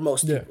people,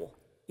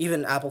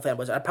 even Apple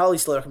fanboys, I'd probably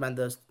still recommend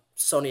the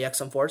Sony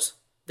XM4s.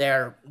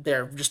 They're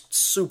just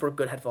super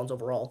good headphones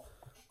overall.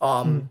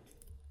 The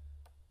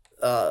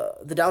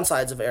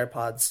downsides of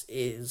AirPods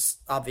is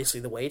obviously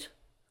the weight.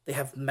 They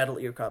have metal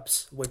ear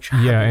cups, which I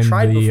haven't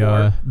tried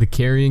before. The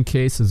carrying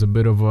case is a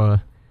bit of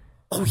a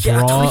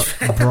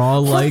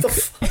bra-like.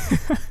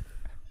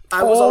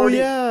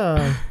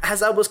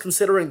 As I was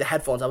considering the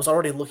headphones, I was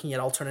already looking at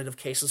alternative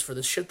cases for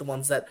this shit. The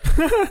ones that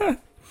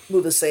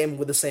with the same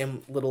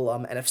little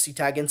NFC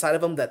tag inside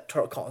of them that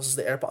causes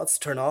the AirPods to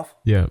turn off.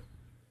 Yeah,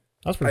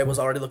 that's pretty I cool. was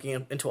already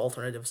looking into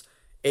alternatives.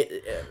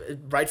 It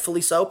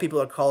rightfully so.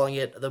 People are calling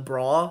it the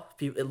bra.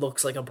 It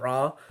looks like a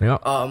bra. Yeah.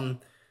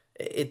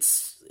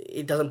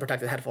 It doesn't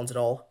protect the headphones at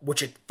all,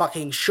 which it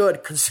fucking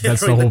should. Considering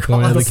That's the whole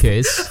point of the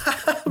case.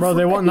 Bro,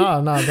 they want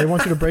they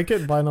want you to break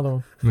it. Buy another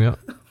one. Yeah.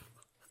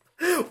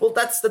 Well,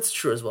 that's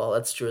true as well.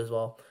 That's true as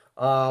well.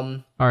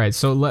 All right,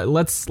 so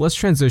let's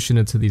transition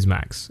into these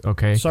Macs,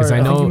 okay? Sorry,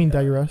 I know you mean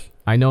digress.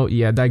 I know,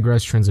 yeah,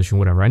 digress, transition,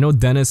 whatever. I know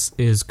Dennis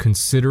is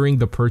considering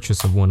the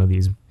purchase of one of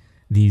these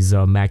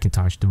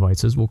Macintosh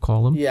devices. We'll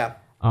call them. Yeah.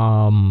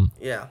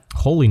 Yeah.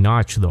 Holy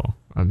notch, though.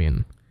 I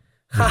mean.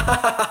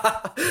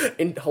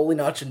 Holy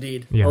notch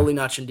indeed. Yeah. Holy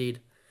notch indeed.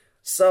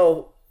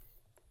 So.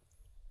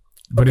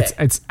 But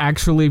it's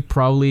actually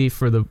probably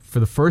for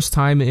the first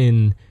time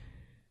in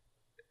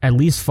at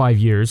least 5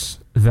 years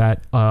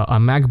that a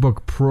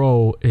MacBook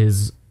Pro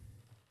is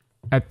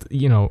at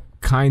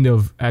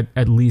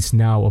least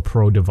now a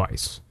Pro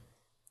device.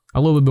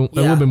 A little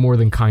bit more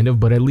than kind of,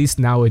 but at least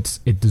now it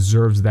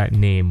deserves that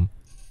name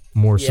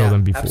more so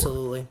than before.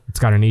 Absolutely. It's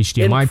got an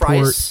HDMI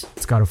port.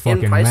 It's got a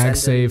fucking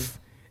MagSafe.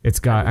 It's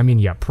got,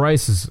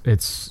 price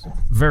it's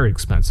very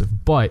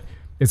expensive, but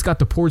it's got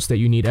the ports that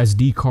you need,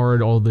 SD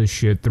card, all this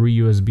shit, 3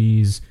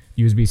 USBs,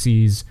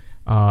 USB-Cs,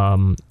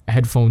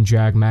 headphone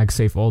jack,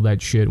 MagSafe, all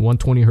that shit,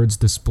 120 hertz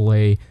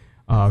display,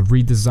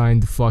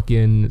 redesigned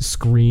fucking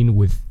screen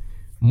with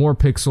more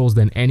pixels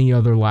than any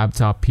other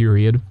laptop,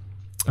 period.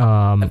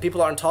 And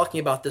people aren't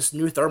talking about this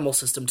new thermal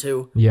system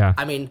too. Yeah.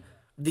 I mean,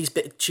 these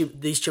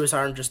chips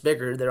aren't just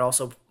bigger; they're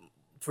also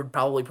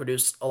probably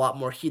produce a lot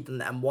more heat than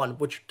the M1,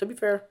 which, to be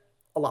fair,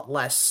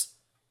 probably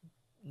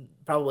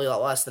a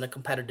lot less than a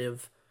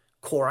competitive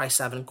Core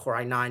i7, Core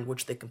i9,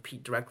 which they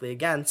compete directly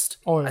against.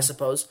 Oh, yeah. I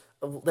suppose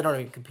they don't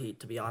even compete,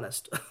 to be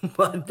honest.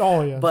 but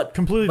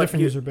completely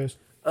different user base.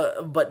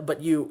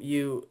 But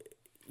you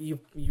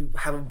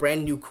have a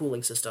brand new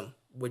cooling system,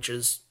 which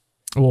is.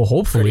 Well,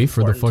 hopefully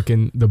for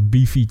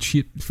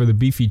the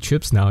beefy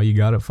chips now, you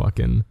gotta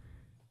fucking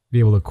be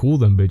able to cool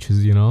them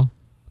bitches, you know?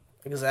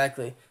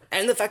 Exactly.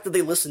 And the fact that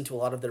they listen to a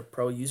lot of their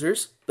pro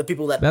users, the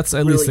people that that's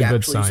at really least a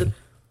good sign.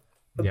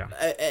 Yeah.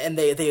 And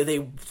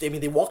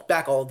they walked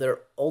back all their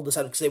old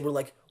design because they were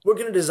like, we're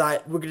gonna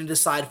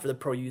decide for the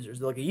pro users.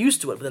 They're like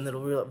used to it, but then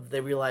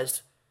they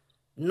realized,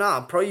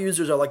 nah, pro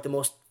users are like the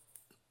most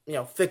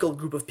fickle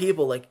group of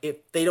people. Like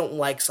if they don't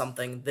like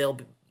something,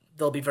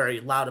 they'll be very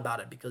loud about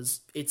it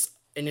because it's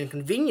an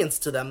inconvenience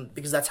to them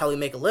because that's how they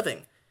make a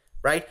living,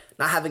 right?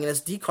 Not having an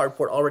SD card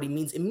port already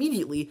means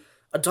immediately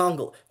a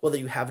dongle, whether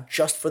you have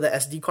just for the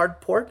SD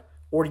card port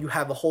or you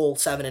have a whole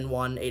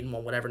 7-in-1,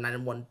 8-in-1, whatever,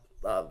 9-in-1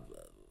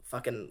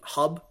 fucking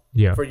hub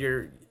for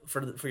your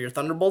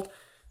Thunderbolt.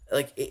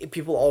 Like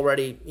people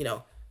already,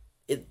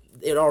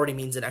 it already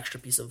means an extra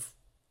piece of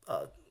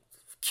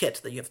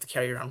kit that you have to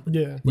carry around.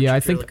 I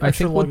think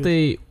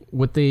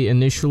what they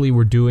initially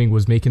were doing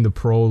was making the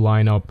Pro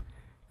lineup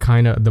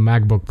the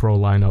MacBook Pro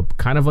lineup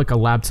kind of like a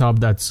laptop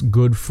that's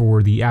good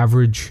for the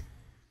average.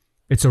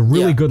 It's a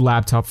really good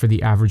laptop for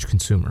the average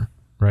consumer,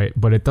 right?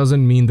 But it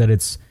doesn't mean that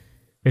it's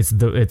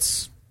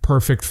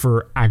perfect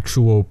for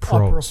actual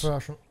pros,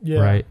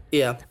 right?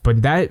 Yeah.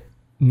 But that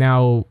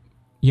now,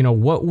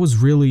 what was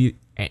really,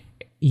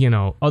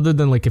 other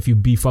than like if you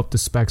beef up the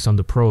specs on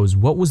the pros,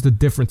 what was the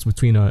difference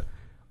between a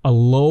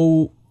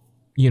low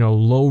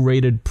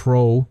rated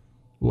Pro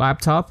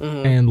laptop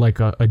and like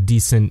a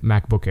decent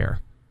MacBook Air?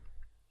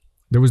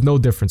 There was no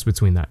difference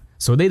between that.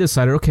 So they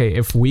decided, okay,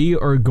 if we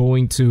are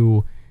going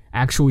to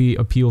actually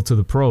appeal to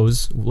the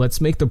pros,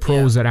 let's make the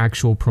pros an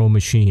actual pro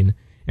machine.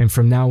 And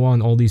from now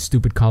on, all these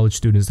stupid college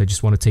students that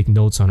just want to take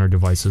notes on our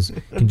devices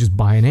can just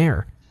buy an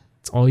Air.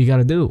 That's all you got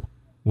to do.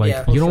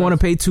 Like, you don't want to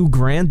pay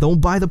 $2,000, don't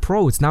buy the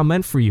Pro. It's not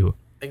meant for you.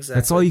 Exactly.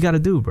 That's all you got to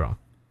do, bro.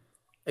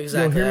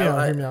 Exactly.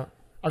 Hear me out.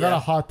 I got a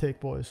hot take,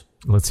 boys.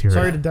 Let's hear it.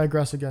 Sorry to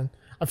digress again.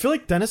 I feel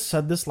like Dennis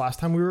said this last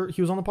time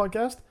he was on the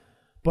podcast,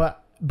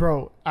 but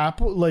bro,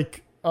 Apple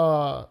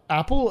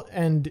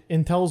and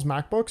Intel's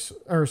MacBooks,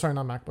 or sorry,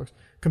 not MacBooks,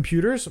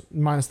 computers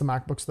minus the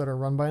MacBooks that are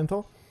run by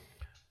Intel,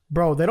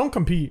 bro, they don't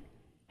compete.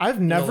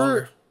 I've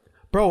never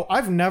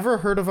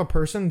heard of a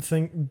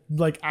person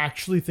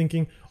actually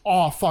thinking,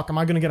 oh fuck, am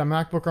I gonna get a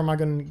MacBook or am I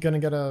gonna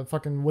get a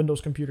fucking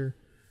Windows computer?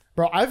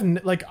 Bro,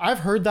 I've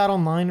heard that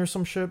online or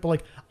some shit, but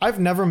like I've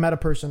never met a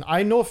person.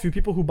 I know a few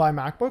people who buy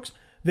MacBooks.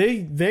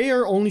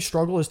 Their only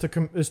struggle is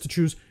to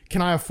choose,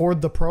 can I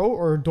afford the Pro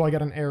or do I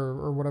get an Air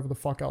or whatever the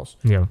fuck else?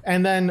 Yeah.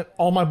 And then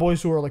all my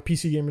boys who are like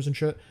PC gamers and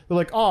shit, they're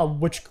like, oh,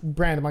 which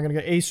brand am I gonna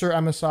get? Acer,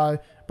 MSI?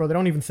 Bro, they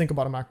don't even think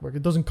about a MacBook.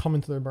 It doesn't come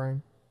into their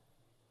brain.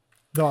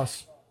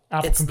 Thus,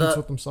 Apple competes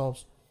with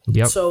themselves.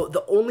 Yep. So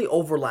the only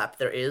overlap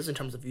there is in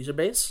terms of user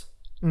base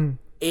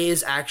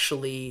is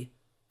actually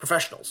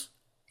professionals.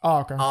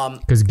 Oh, okay.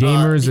 Because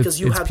gamers, it's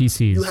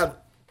PCs. You have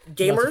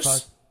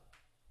gamers.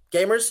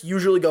 Gamers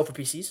usually go for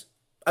PCs.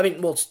 I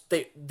mean, well,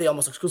 they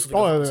almost exclusively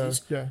go for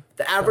PCs. Yeah.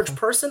 The average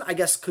person, I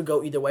guess, could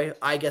go either way.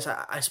 I guess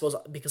I suppose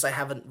because I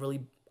haven't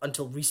really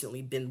until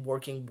recently been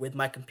working with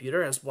my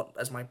computer as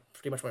my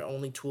pretty much my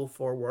only tool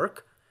for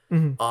work.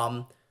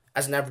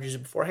 As an average user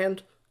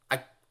beforehand,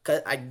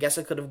 I guess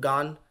I could have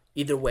gone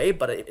either way,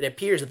 but it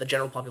appears that the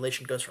general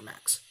population goes for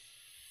Macs.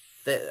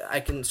 I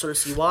can sort of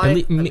see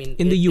why. In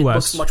the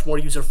US, it looks much more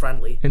user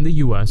friendly. In the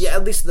US, yeah,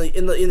 at least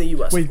in the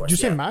US. Wait, of course, did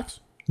you say Macs?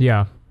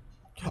 Yeah.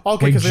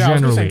 Okay, like because I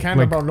was gonna say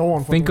Canada, bro, no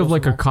one. Think of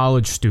like a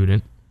college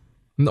student.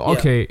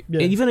 Okay,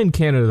 even in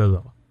Canada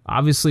though.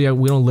 Obviously,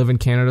 we don't live in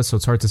Canada, so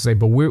it's hard to say.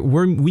 But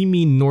we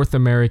mean North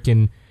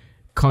American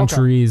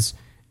countries.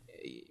 Okay.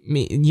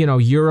 You know,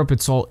 Europe,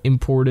 it's all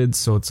imported,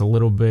 so it's a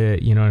little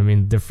bit, you know what I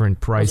mean, different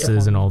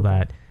prices and all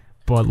that.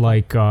 But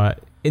like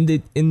in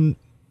the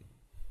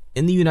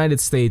United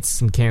States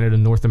and Canada,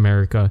 North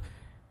America,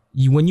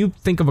 when you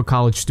think of a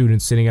college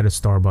student sitting at a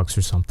Starbucks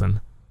or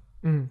something,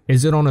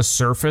 is it on a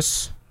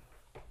Surface?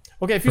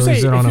 Okay, if you say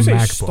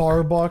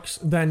Starbucks,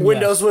 then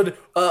Windows would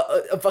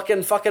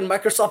fucking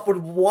Microsoft would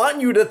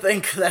want you to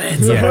think that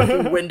it's a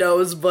fucking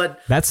Windows,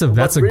 but that's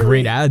a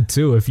great ad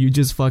too. If you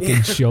just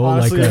fucking show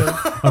honestly,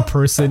 like a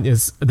person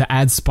is the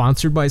ad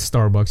sponsored by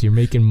Starbucks, you're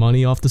making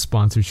money off the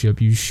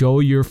sponsorship. You show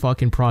your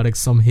fucking product,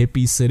 some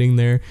hippie sitting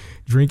there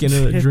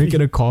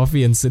drinking a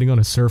coffee and sitting on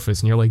a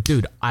Surface, and you're like,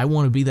 dude, I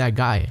want to be that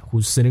guy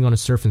who's sitting on a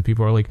Surface. And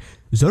people are like,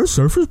 is that a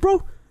Surface,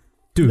 bro?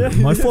 Dude,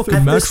 my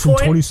fucking Mac from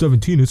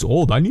 2017, it's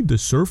old. I need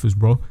this Surface,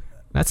 bro.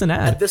 That's an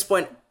ad. At this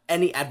point,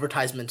 any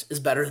advertisement is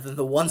better than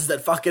the ones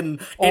that fucking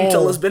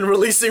Intel has been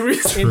releasing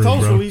recently.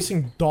 Intel's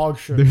releasing dog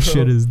shit. Their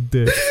shit is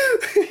dick.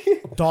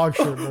 Dog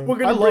shit, bro. We're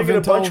gonna bring in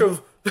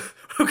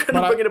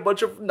a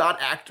bunch of not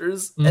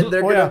actors, and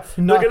they're gonna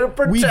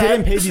pretend. We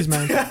didn't pay these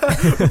men. We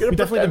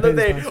definitely didn't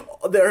pay these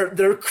men.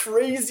 They're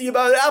crazy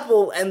about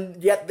Apple,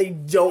 and yet they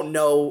don't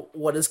know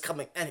what is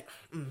coming.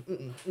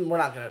 We're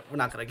not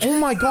gonna get. Oh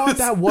my god,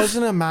 that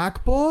wasn't a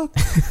MacBook?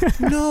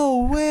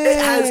 No way.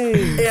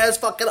 It has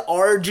fucking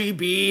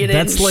RGB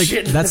and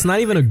shit. That's not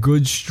even a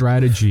good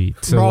strategy.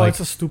 Bro, it's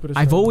a stupid.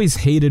 I've always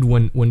hated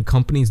when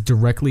companies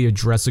directly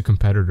address a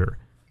competitor.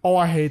 Oh,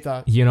 I hate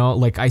that. You know,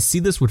 like I see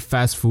this with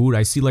fast food.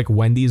 I see like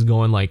Wendy's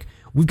going like,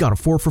 we've got a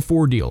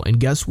 4-for-4 deal, and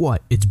guess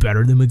what? It's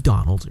better than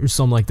McDonald's or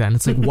something like that. And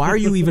it's like, why are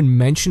you even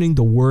mentioning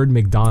the word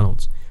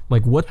McDonald's?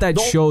 Like what that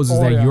shows is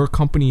that your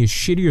company is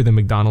shittier than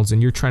McDonald's,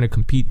 and you're trying to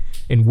compete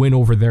and win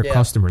over their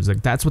customers.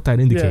 Like that's what that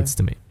indicates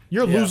to me.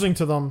 You're losing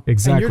to them.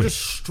 Exactly. And you're just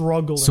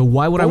struggling. So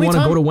why would I want to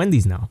go to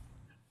Wendy's now?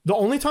 The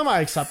only time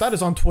I accept that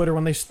is on Twitter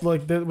when they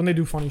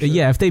do funny shit.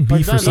 Yeah, if they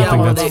beef for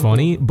something that's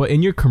funny, but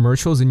in your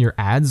commercials, in your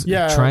ads,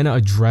 trying to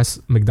address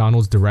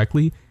McDonald's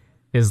directly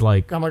is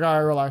like... I'm like, all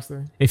right, relax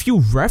there. If you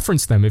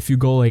reference them, if you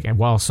go like,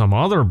 well, some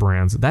other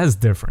brands, that is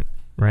different,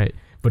 right?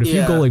 But if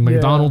you go like,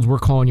 McDonald's, we're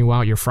calling you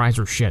out, your fries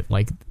are shit.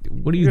 Like,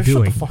 what are you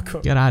doing? Shut the fuck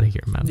up. Get out of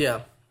here, man.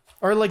 Yeah.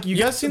 Or like, you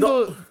guys seen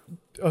the...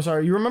 Oh,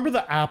 sorry. You remember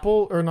the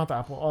Apple, or not the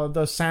Apple,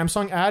 the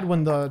Samsung ad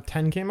when the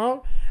 10 came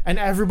out? And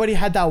everybody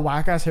had that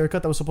whack-ass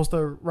haircut that was supposed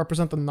to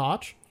represent the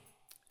notch?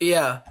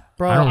 Yeah.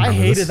 Bro, I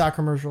hated that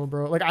commercial,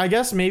 bro. Like, I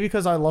guess maybe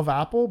because I love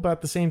Apple, but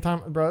at the same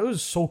time, bro, it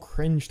was so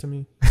cringe to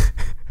me.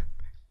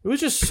 It was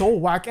just so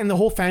whack, and the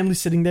whole family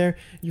sitting there.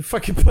 You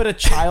fucking put a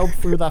child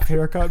through that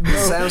haircut, bro.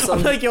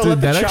 Samsung. Like, yo,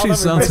 dude, that actually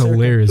sounds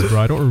hilarious, bro.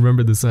 I don't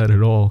remember this ad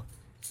at all.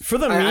 For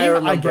the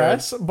meme, I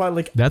guess, but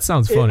like that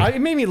sounds funny.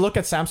 It made me look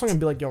at Samsung and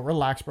be like, "Yo,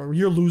 relax, bro.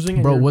 You're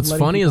losing." Bro, what's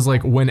funny is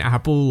like when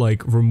Apple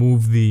like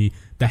removed the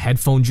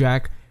headphone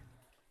jack,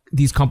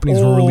 these companies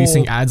were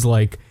releasing ads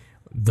like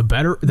the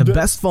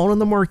best phone on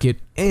the market,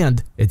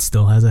 and it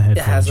still has a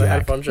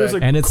headphone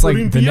jack. And it's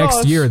like the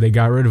next year they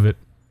got rid of it.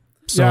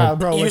 So, yeah,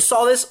 bro. You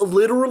saw this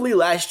literally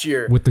last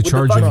year with the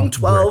charging the fucking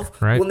 12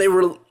 brick, right? when they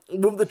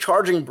removed the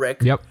charging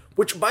brick. Yep.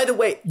 Which, by the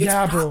way,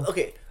 bro.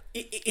 Okay,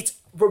 it's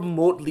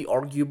remotely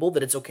arguable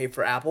that it's okay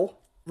for Apple.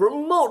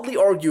 Remotely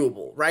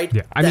arguable, right?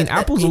 Yeah, I mean,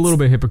 Apple's a little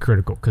bit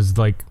hypocritical because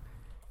like,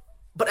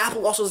 but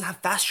Apple also doesn't have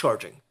fast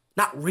charging.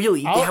 Not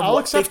really. They have I'll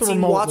what, accept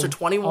 15 watts or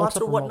 20 watts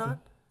or whatnot.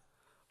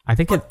 I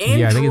think it.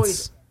 Android, I think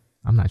it's.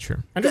 I'm not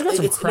sure.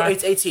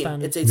 It's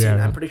 18. It's 18.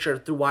 Yeah. I'm pretty sure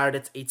through wired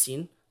it's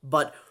 18.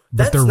 But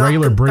their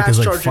regular brick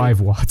is like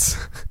 5 watts.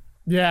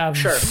 Yeah,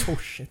 sure. Oh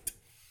shit.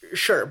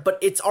 Sure, but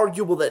it's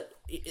arguable that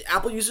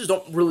Apple users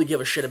don't really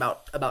give a shit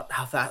about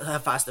how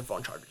fast their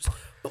phone charges.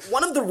 But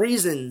one of the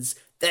reasons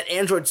that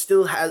Android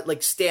still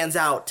stands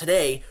out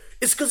today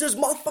is because there's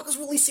motherfuckers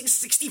releasing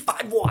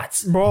 65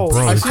 watts. Bro,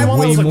 it's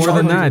way more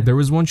than that. There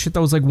was one shit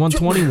that was like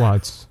 120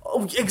 watts.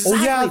 Oh, exactly.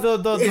 Oh yeah,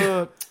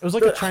 the it was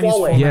like a Chinese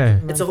Huawei. phone. Yeah,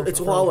 it's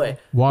Huawei.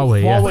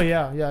 Huawei,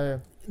 yeah.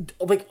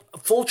 Like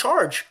full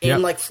charge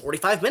in like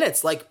 45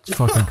 minutes. Like it's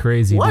fucking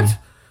crazy. What? Dude.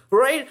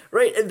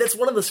 Right. And that's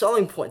one of the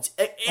selling points.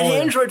 An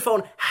Android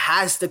phone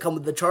has to come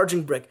with the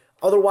charging brick.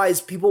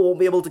 Otherwise, people won't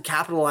be able to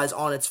capitalize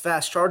on its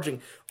fast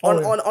charging.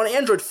 On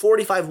Android,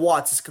 45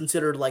 watts is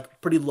considered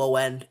like pretty low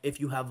end if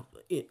you have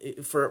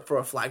for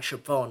a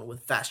flagship phone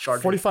with fast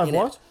charging. 45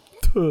 watts?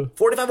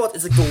 45 watts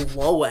is like the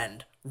low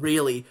end,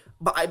 really.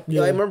 But I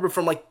remember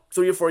from like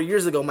 3 or 4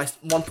 years ago, my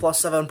OnePlus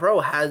 7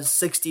 Pro has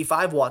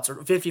 65 watts or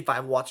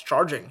 55 watts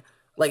charging.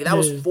 Like that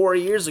was 4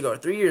 years ago or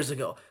 3 years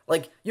ago.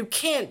 Like you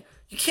can't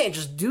You can't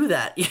just do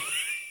that.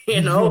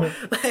 You know,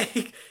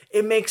 like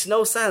it makes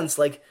no sense.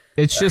 Like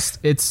it's just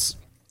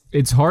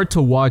it's hard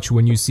to watch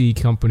when you see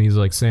companies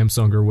like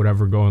Samsung or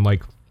whatever going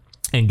like,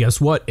 and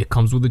guess what? It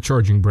comes with a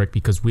charging brick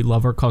because we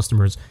love our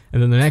customers.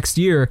 And then the next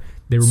year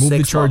they remove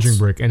the charging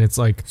brick, and it's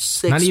like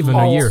not even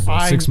a year,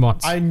 bro, 6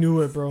 months. I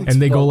knew it, bro.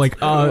 And they go like,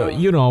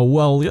 you know,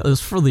 well,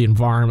 it's for the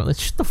environment. Like,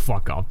 shut the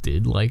fuck up,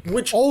 dude. Like,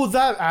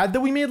 that ad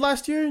that we made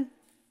last year?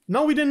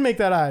 No, we didn't make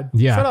that ad.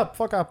 Yeah. Shut up,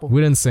 fuck Apple.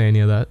 We didn't say any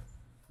of that.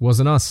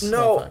 Wasn't us.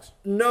 No.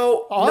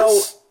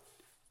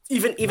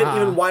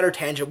 Even wider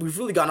tangent. We've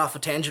really gone off a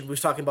tangent. We're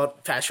talking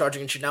about fast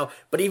charging and shit now.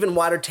 But even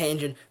wider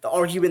tangent, the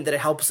argument that it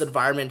helps the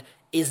environment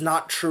is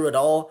not true at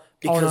all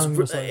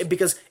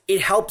because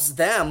it helps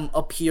them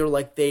appear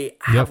like they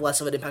have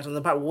less of an impact on the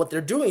environment. What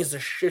they're doing is they're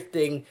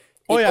shifting.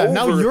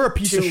 Now you're a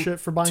piece of shit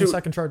for buying a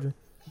second charger.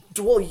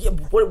 Well, yeah,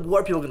 where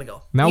are people gonna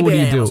go? Now eBay, what do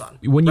you do Amazon,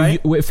 when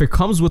right? if it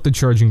comes with the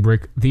charging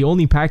brick? The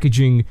only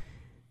packaging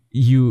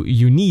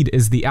you need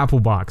is the Apple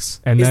box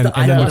and then the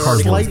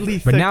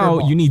cardboard. But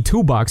now you need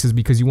 2 boxes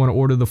because you want to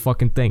order the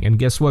fucking thing. And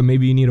guess what?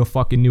 Maybe you need a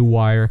fucking new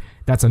wire.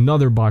 That's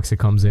another box that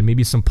comes in.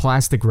 Maybe some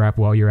plastic wrap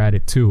while you're at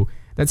it too.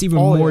 That's even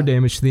more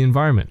damage to the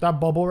environment. That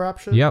bubble wrap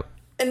shit. Yep.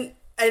 And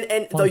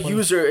the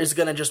user is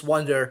gonna just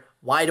wonder,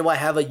 why do I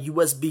have a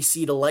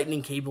USB-C to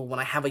lightning cable when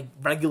I have a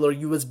regular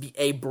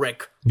USB-A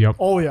brick? Yep.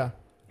 Oh yeah.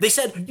 They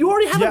said you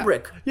already have a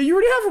brick. Yeah, you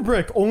already have a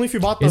brick. Only if you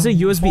bought the Is it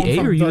USB-A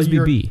or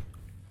USB-B?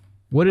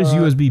 What is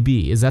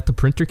USB-B? Is that the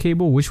printer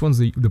cable? Which one's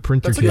the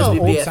printer cable?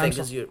 USB-B, I think,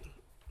 is you.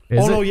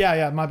 No,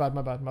 yeah, my bad.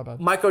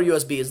 Micro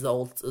USB is the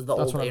old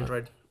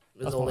Android.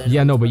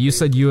 Yeah, no, but you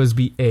said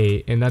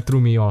USB-A, and that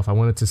threw me off. I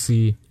wanted to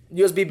see.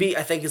 USB-B,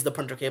 I think, is the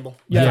printer cable.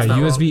 Yeah,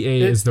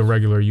 USB-A is the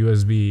regular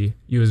USB-B.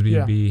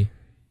 Yeah.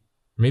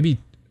 Maybe,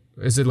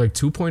 is it like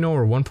 2.0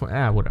 or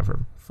 1.0?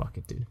 Whatever. Fuck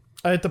it, dude.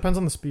 It depends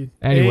on the speed.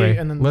 Anyway,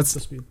 and then let's the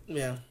speed.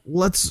 Yeah.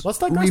 Let's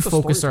digress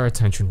refocus our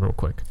attention real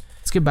quick.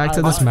 Let's get back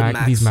to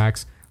these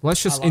Macs.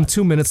 Let's just, in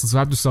 2 minutes, let's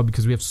wrap this up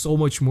because we have so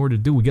much more to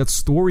do. We got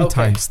story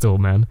time still,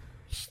 man.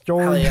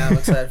 Hell yeah, I'm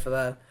excited for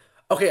that.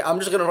 Okay, I'm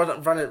just going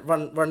to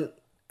run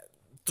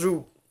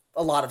through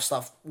a lot of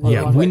stuff.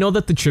 We know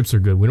that the chips are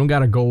good. We don't got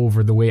to go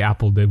over the way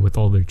Apple did with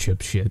all their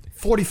chip shit.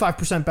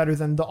 45% better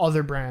than the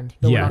other brand.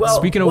 Yeah,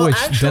 speaking of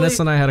which,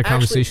 Dennis and I had a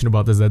conversation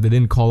about this, that they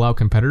didn't call out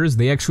competitors.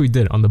 They actually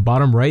did. On the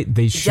bottom right,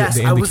 they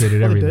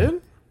indicated everything.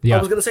 Yeah. I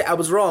was going to say, I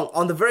was wrong.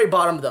 On the very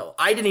bottom, though,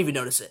 I didn't even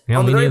notice it. Yeah,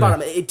 on the very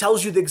bottom, it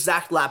tells you the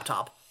exact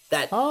laptop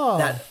that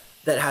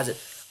has it.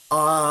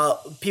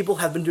 People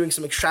have been doing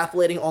some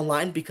extrapolating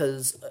online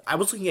because I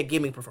was looking at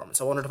gaming performance.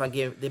 I wondered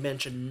if they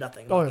mentioned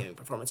nothing about gaming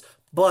performance.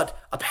 But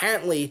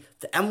apparently,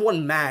 the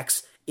M1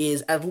 Max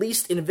is, at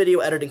least in video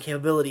editing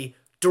capability,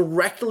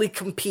 directly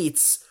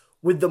competes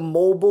with the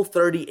Mobile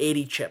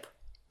 3080 chip.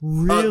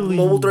 Really?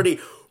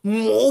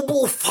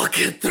 Mobile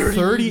fucking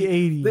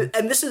 3080.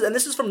 And this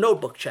is from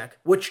Notebook Check,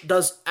 which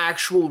does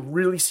actual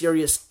really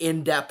serious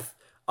in-depth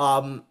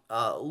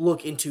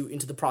look into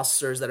the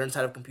processors that are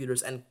inside of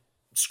computers and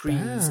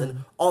screens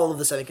and all of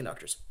the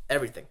semiconductors,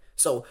 everything.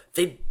 So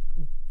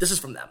this is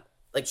from them.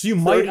 Like, so you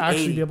might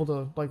actually be able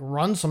to like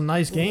run some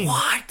nice games.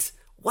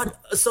 What?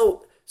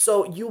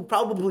 So you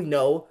probably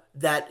know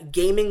that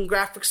gaming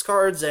graphics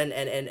cards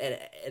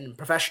and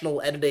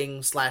professional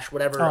editing /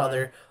 whatever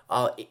other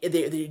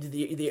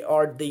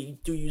they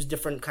do use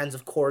different kinds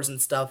of cores and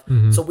stuff.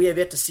 Mm-hmm. So we have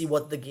yet to see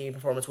what the game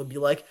performance would be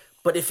like.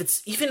 But if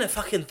it's even a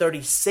fucking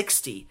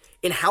 3060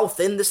 in how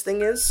thin this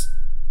thing is,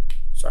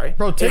 sorry,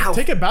 bro,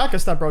 take it back a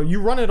step, bro.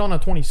 You run it on a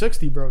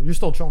 2060, bro. You're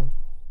still chilling.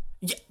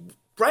 Yeah,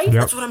 right. Yep.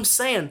 That's what I'm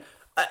saying.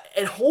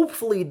 And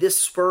hopefully this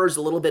spurs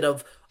a little bit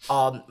of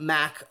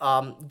Mac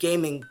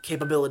gaming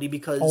capability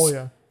because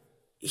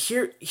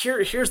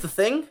here's the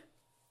thing,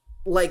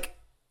 like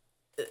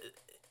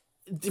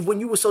when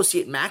you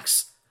associate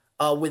Macs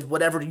with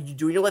whatever you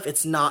do in your life,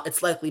 it's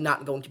likely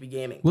not going to be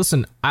gaming.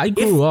 Listen, I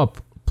grew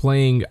up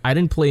playing. I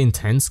didn't play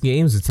intense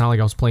games. It's not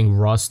like I was playing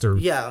Rust or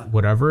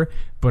whatever,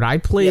 but I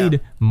played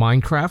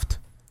Minecraft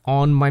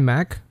on my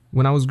Mac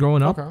when I was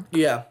growing up. Okay.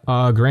 Yeah.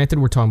 Granted,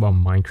 we're talking about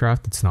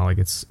Minecraft. It's not like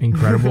it's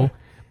incredible.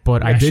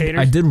 But I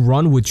did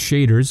run with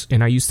shaders,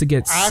 and I used to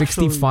get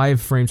 65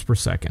 frames per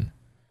second.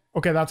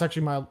 Okay, that's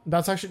actually mild.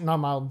 That's actually not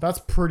mild. That's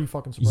pretty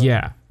fucking surprising.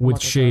 Yeah, with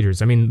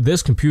shaders. I mean,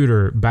 this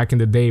computer back in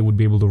the day would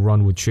be able to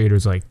run with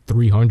shaders like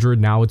 300.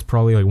 Now it's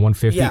probably like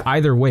 150. Yeah.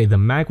 Either way, the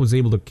Mac was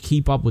able to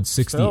keep up with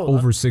 60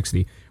 over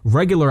 60.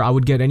 Regular, I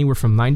would get anywhere from 90